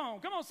microphone.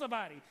 Come on,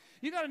 somebody.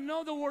 You got to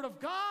know the Word of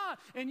God,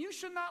 and you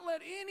should not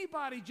let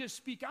anybody just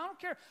speak. I don't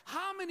care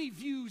how many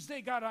views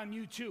they got on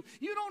YouTube.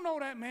 You don't know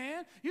that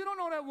man. You don't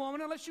know that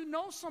woman unless you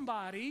know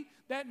somebody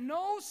that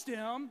knows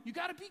them. You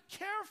got to be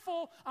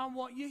careful on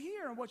what you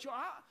hear and what you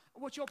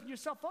open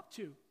yourself up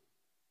to.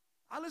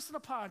 I listen to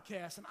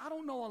podcasts, and I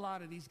don't know a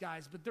lot of these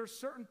guys, but there's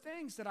certain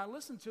things that I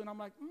listen to, and I'm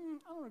like,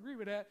 I don't agree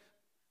with that.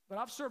 But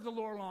I've served the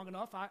Lord long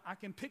enough. I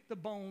can pick the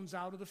bones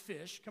out of the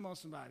fish, come on,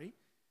 somebody,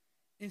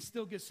 and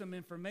still get some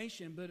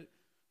information. But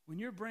when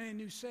you're brand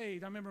new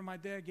saved, I remember my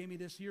dad gave me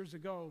this years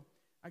ago.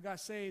 I got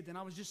saved, and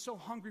I was just so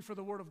hungry for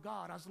the Word of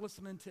God. I was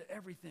listening to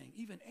everything,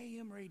 even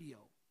AM radio.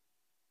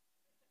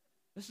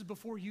 This is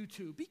before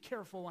YouTube. Be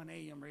careful on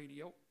AM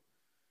radio.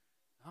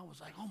 I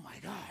was like, oh my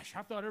gosh.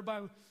 I thought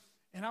everybody,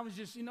 and I was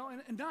just, and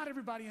not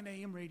everybody in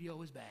AM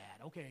radio is bad.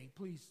 Okay,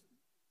 please.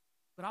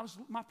 But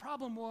my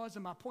problem was,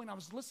 and my point, I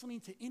was listening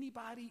to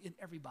anybody and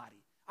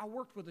everybody. I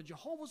worked with a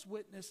Jehovah's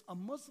Witness, a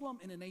Muslim,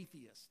 and an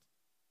atheist.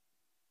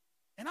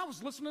 And I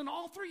was listening to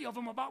all three of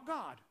them about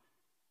God.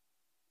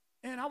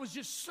 And I was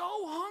just so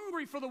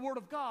hungry for the Word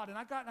of God. And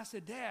I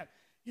said, Dad,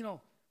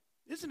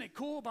 isn't it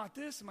cool about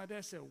this? And my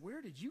dad said,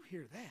 where did you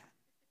hear that?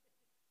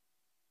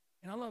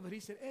 And I love it. He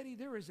said, Eddie,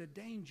 there is a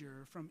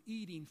danger from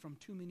eating from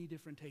too many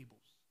different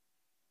tables.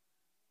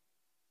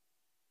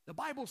 The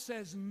Bible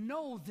says,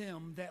 know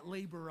them that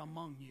labor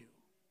among you.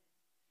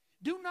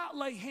 Do not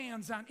lay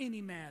hands on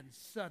any man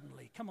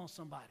suddenly. Come on,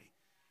 somebody.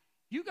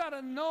 You got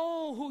to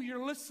know who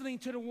you're listening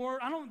to the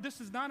word.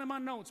 This is not in my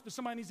notes, but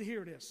somebody needs to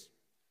hear this.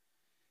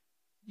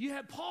 You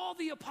had Paul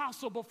the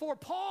apostle before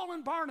Paul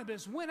and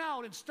Barnabas went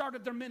out and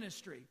started their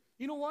ministry.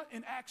 You know what?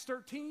 In Acts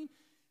 13,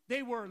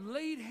 they were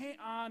laid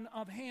on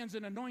of hands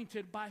and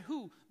anointed by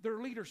who? Their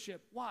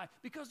leadership. Why?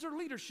 Because their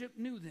leadership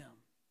knew them.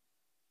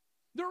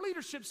 Their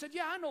leadership said,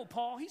 yeah, I know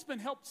Paul. He's been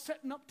helped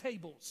setting up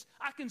tables.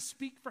 I can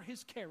speak for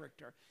his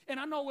character. And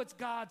I know it's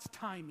God's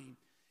timing.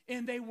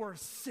 And they were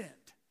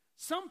sent.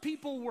 Some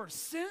people were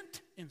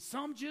sent and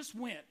some just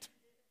went.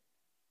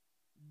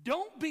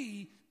 Don't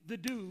be the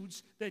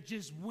dudes that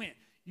just went.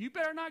 You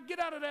better not get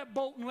out of that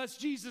boat unless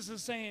Jesus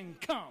is saying,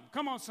 come.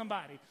 Come on,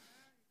 somebody.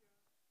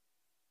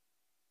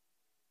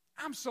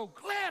 I'm so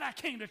glad I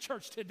came to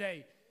church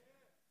today.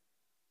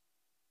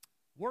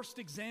 Worst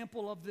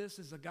example of this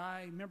is a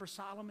guy, remember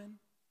Solomon?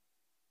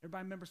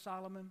 Everybody remember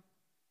Solomon?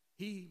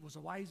 He was the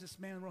wisest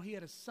man in the world. He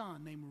had a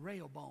son named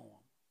Rehoboam.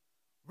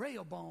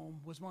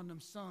 Rehoboam was one of them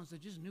sons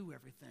that just knew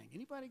everything.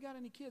 Anybody got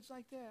any kids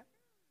like that?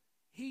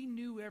 He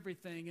knew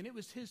everything, and it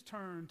was his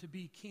turn to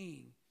be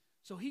king.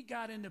 So he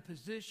got into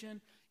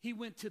position. He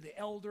went to the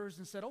elders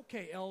and said,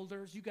 okay,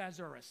 elders, you guys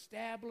are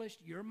established.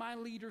 You're my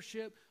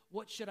leadership.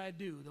 What should I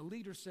do? The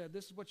leader said,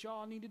 this is what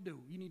y'all need to do.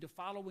 You need to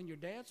follow in your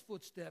dad's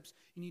footsteps.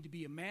 You need to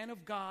be a man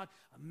of God,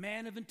 a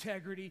man of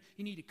integrity.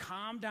 You need to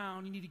calm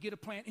down. You need to get a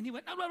plan. And he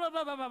went, blah, blah,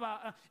 blah, blah, blah, blah.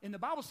 And the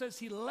Bible says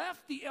he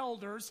left the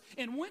elders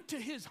and went to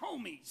his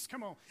homies.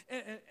 Come on,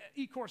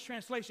 E-Course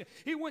translation.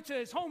 He went to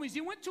his homies.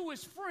 He went to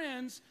his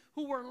friends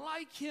who were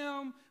like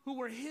him, who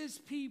were his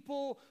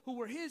people, who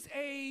were his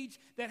age,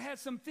 that had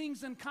some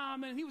things in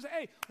common. And he was like,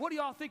 hey, what do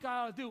y'all think I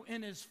ought to do?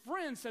 And his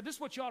friend said, this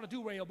is what you ought to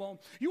do, Rehoboam.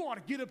 You ought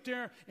to get up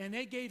there. And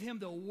they gave him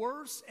the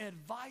worst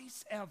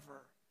advice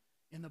ever.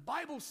 And the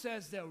Bible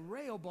says that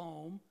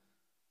Rehoboam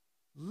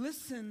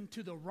listened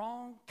to the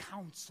wrong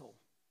counsel.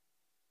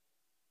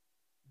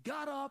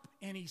 Got up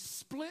and he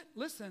split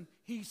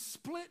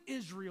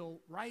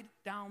Israel right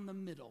down the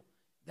middle.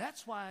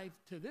 That's why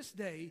to this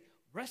day,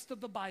 rest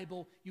of the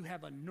Bible, you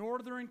have a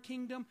northern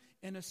kingdom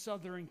and a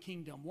southern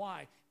kingdom.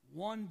 Why?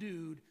 One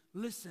dude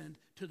listened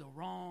to the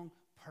wrong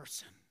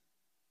person.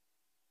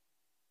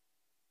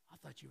 I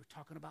thought you were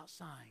talking about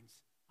signs.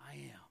 I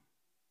am.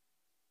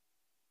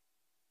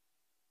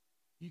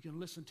 You can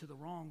listen to the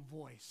wrong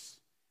voice.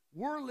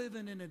 We're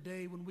living in a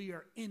day when we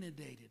are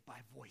inundated by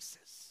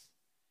voices.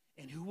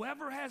 And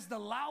whoever has the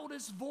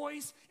loudest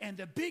voice and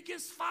the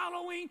biggest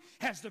following,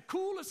 has the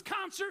coolest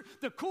concert,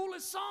 the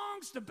coolest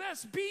songs, the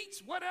best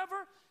beats,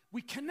 whatever,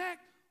 we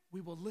connect,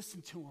 we will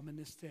listen to them in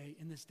this day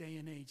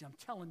and age. I'm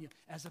telling you,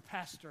 as a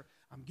pastor,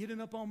 I'm getting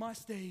up on my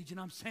stage and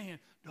I'm saying,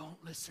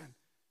 don't listen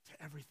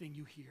to everything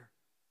you hear.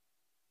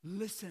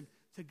 Listen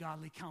to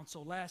godly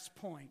counsel. Last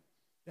point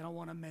that I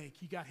want to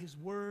make. You got his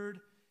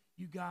word,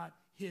 you got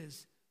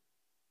his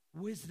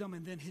wisdom,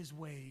 and then his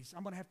ways.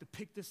 I'm going to have to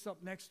pick this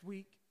up next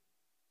week.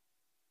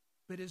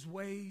 But his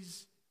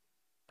ways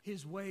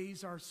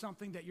are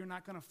something that you're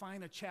not going to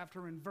find a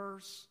chapter and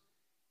verse.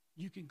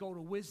 You can go to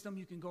wisdom,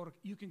 you can go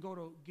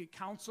to get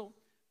counsel,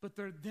 but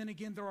then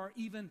again there are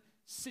even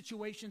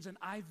situations, and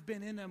I've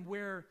been in them,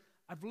 where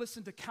I've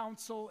listened to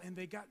counsel, and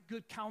they got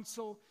good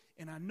counsel,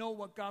 and I know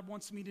what God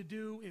wants me to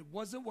do. It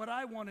wasn't what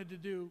I wanted to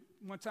do.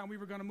 One time we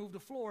were going to move to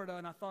Florida,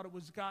 and I thought it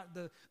was God.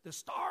 The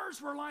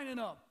stars were lining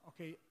up.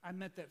 Okay, I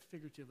meant that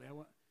figuratively.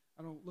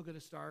 I don't look at the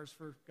stars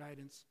for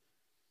guidance.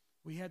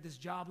 We had this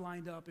job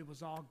lined up. It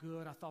was all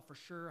good. I thought for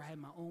sure I had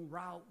my own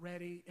route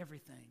ready,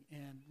 everything.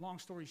 And long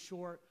story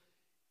short,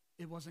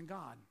 it wasn't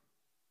God.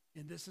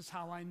 And this is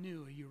how I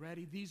knew. Are you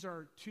ready? These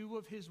are two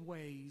of his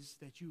ways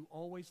that you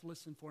always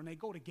listen for, and they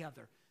go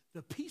together.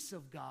 The peace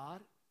of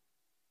God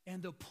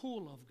and the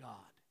pull of God,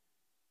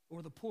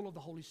 or the pull of the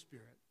Holy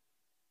Spirit.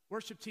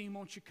 Worship team,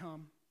 won't you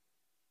come?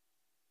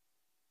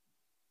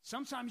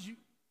 Sometimes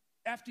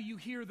after you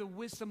hear the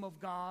wisdom of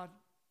God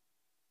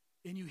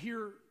and you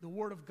hear the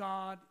word of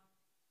God,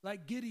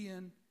 like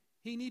Gideon,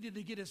 he needed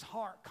to get his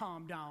heart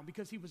calmed down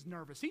because he was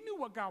nervous. He knew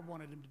what God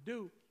wanted him to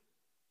do.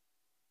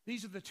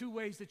 These are the two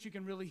ways that you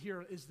can really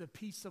hear is the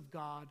peace of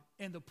God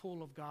and the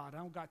pull of God. I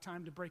don't got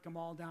time to break them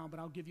all down, but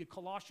I'll give you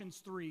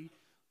Colossians 3.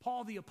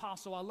 Paul the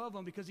Apostle, I love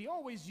him because he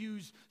always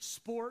used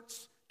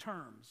sports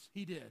terms.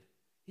 He did,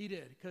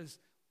 because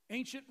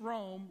ancient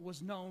Rome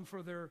was known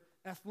for their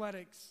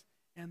athletics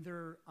and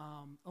their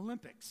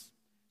Olympics.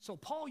 So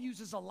Paul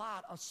uses a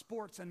lot of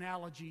sports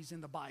analogies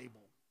in the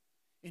Bible.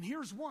 And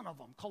here's one of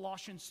them,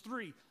 Colossians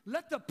 3.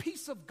 Let the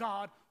peace of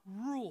God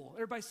rule.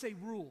 Everybody say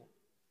rule.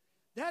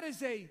 That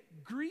is a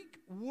Greek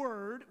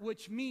word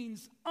which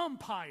means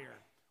umpire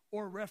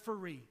or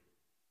referee.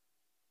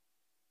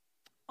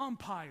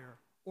 Umpire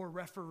or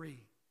referee.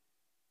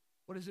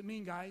 What does it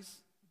mean, guys?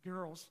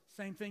 Girls,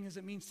 same thing as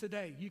it means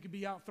today. You could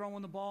be out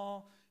throwing the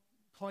ball.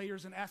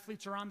 Players and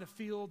athletes are on the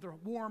field. They're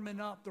warming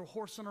up. They're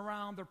horsing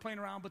around. They're playing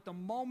around. But the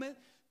moment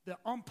the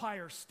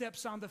umpire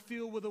steps on the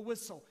field with a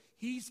whistle,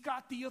 he's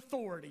got the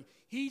authority.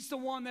 He's the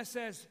one that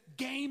says,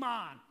 game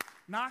on.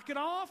 Knock it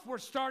off. We're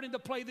starting to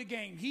play the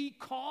game. He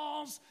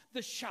calls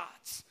the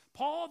shots.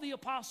 Paul the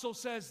Apostle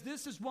says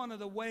this is one of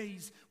the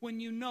ways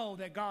when you know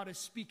that God is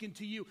speaking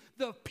to you.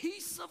 The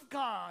peace of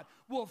God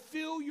will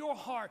fill your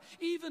heart,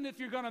 even if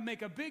you're going to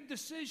make a big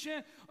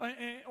decision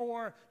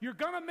or you're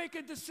going to make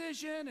a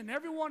decision and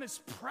everyone is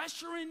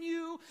pressuring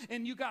you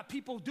and you got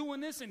people doing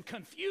this in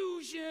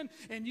confusion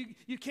and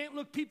you can't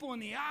look people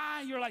in the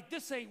eye. You're like,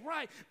 this ain't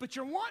right, but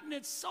you're wanting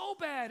it so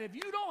bad. If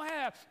you don't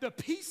have the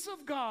peace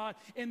of God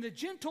and the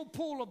gentle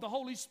pull of the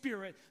Holy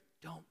Spirit,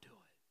 don't do it.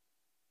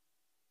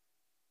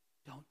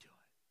 Don't do it.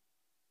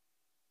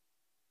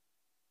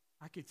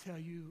 I could tell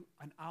you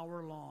an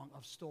hour long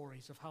of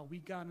stories of how we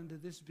got into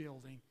this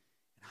building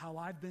and how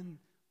I've been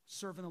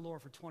serving the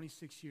Lord for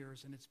 26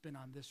 years, and it's been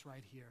on this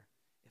right here.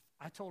 If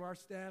I told our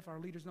staff, our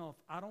leaders, no, if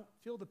I don't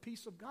feel the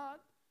peace of God,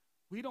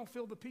 we don't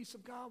feel the peace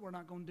of God, we're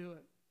not going to do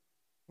it.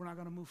 We're not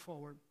going to move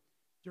forward.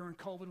 During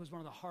COVID, it was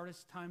one of the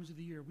hardest times of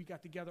the year. We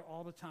got together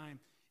all the time,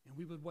 and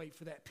we would wait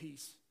for that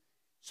peace.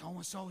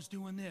 So-and-so is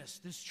doing this.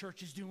 This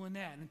church is doing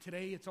that. And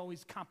today, it's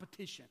always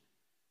competition.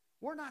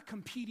 We're not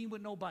competing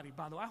with nobody,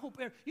 by the way. I hope,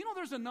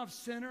 there's enough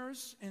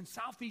sinners in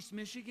Southeast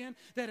Michigan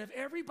that if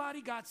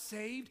everybody got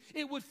saved,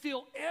 it would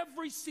fill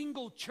every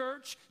single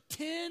church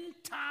 10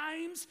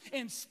 times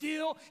and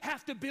still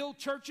have to build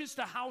churches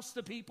to house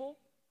the people.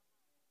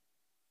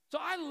 So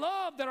I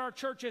love that our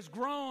church has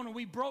grown and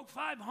we broke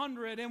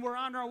 500 and we're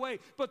on our way.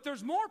 But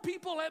there's more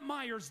people at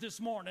Myers this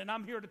morning,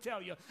 I'm here to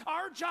tell you.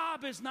 Our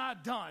job is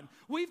not done.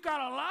 We've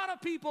got a lot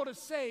of people to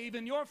save,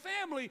 and your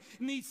family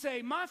needs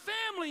saved. My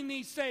family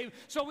needs saved.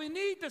 So we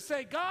need to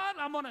say, God,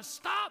 I'm going to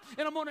stop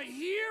and I'm going to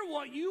hear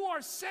what you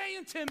are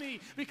saying to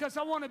me because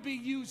I want to be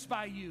used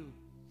by you.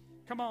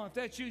 Come on, if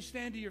that's you,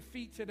 stand to your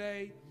feet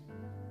today.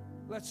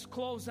 Let's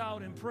close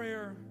out in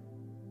prayer.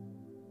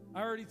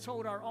 I already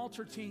told our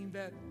altar team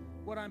that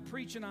what I'm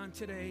preaching on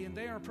today, and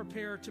they are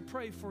prepared to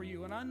pray for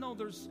you. And I know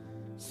there's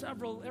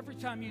several, every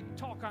time you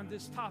talk on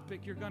this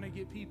topic, you're going to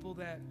get people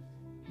that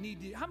need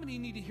to, how many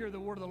need to hear the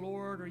word of the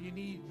Lord, or you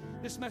need,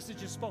 this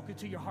message is spoken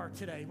to your heart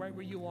today, right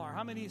where you are?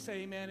 How many say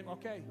amen?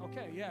 Okay,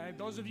 yeah,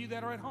 those of you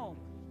that are at home,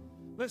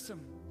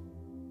 listen,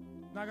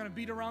 I'm not going to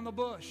beat around the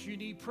bush. You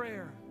need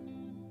prayer.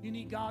 You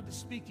need God to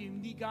speak to you. You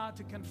need God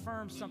to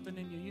confirm something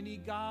in you. You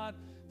need God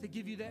to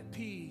give you that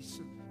peace.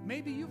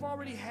 Maybe you've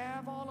already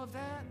have all of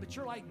that, but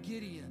you're like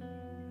Gideon.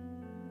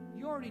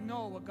 You already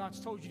know what God's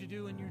told you to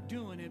do, and you're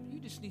doing it, but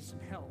you just need some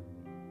help.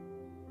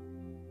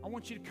 I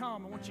want you to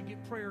come. I want you to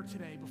get prayer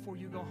today before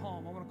you go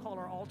home. I want to call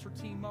our altar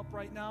team up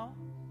right now.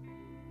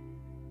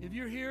 If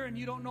you're here and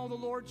you don't know the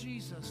Lord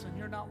Jesus and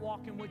you're not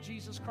walking with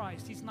Jesus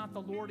Christ, He's not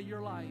the Lord of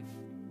your life,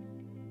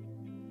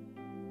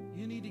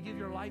 you need to give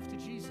your life to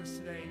Jesus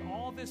today.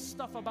 All this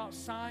stuff about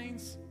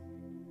signs,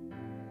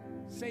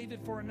 save it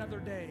for another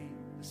day.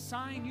 The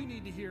sign you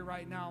need to hear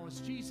right now is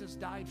Jesus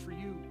died for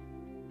you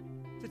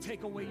to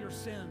take away your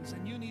sins,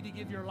 and you need to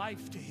give your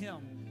life to Him.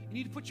 You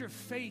need to put your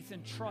faith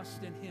and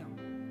trust in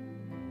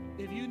Him.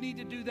 If you need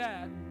to do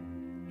that,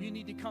 you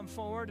need to come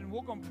forward, and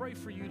we're going to pray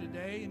for you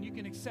today, and you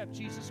can accept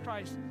Jesus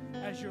Christ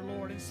as your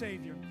Lord and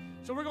Savior.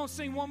 So we're going to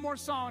sing one more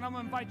song. I'm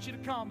going to invite you to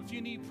come if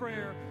you need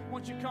prayer.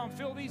 Once you come,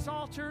 fill these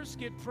altars,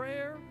 get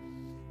prayer.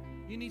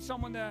 You need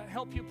someone to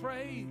help you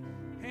pray.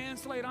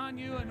 hands laid on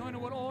you,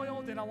 anointed with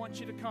oil, then I want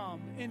you to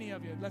come. Any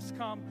of you, let's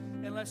come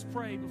and let's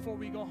pray before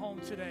we go home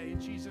today. In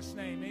Jesus'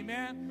 name,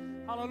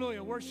 amen.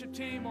 Hallelujah. Worship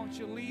team, won't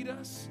you lead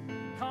us?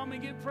 Come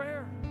and get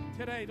prayer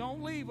today.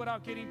 Don't leave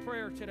without getting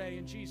prayer today.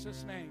 In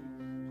Jesus'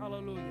 name.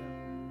 Hallelujah.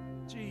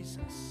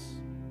 Jesus.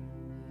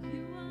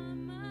 You are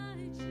my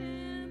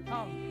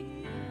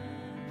champion.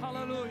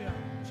 Hallelujah.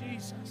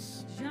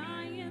 Jesus.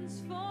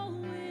 Giants fall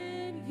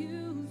when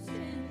you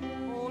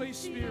stand. Holy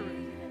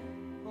Spirit.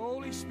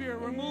 Holy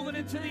Spirit. We're moving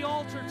into the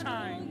altar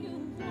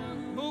time.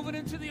 Moving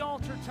into the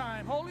altar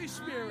time. Holy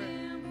Spirit.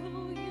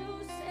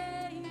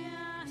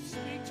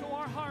 Speak to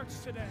our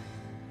hearts today.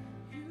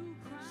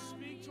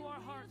 Speak to our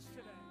hearts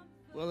today.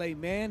 Well,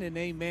 amen and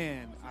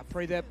amen. I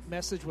pray that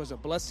message was a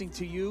blessing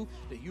to you,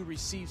 that you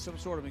received some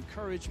sort of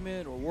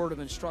encouragement or word of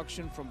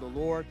instruction from the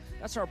Lord.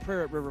 That's our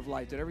prayer at River of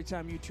Life, that every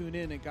time you tune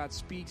in, that God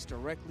speaks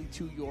directly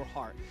to your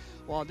heart.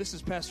 Well, this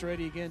is Pastor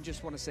Eddie again.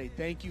 Just want to say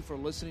thank you for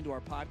listening to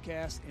our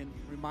podcast and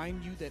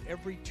remind you that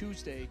every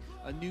Tuesday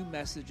a new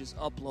message is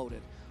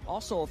uploaded.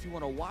 Also, if you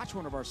want to watch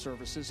one of our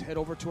services, head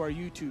over to our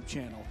YouTube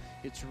channel.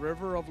 It's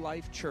River of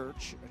Life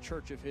Church, a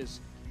church of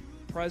His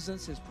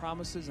presence, His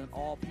promises, and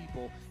all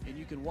people, and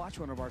you can watch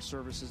one of our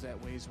services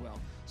that way as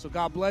well. So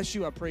God bless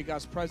you. I pray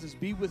God's presence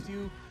be with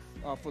you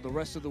for the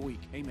rest of the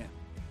week. Amen.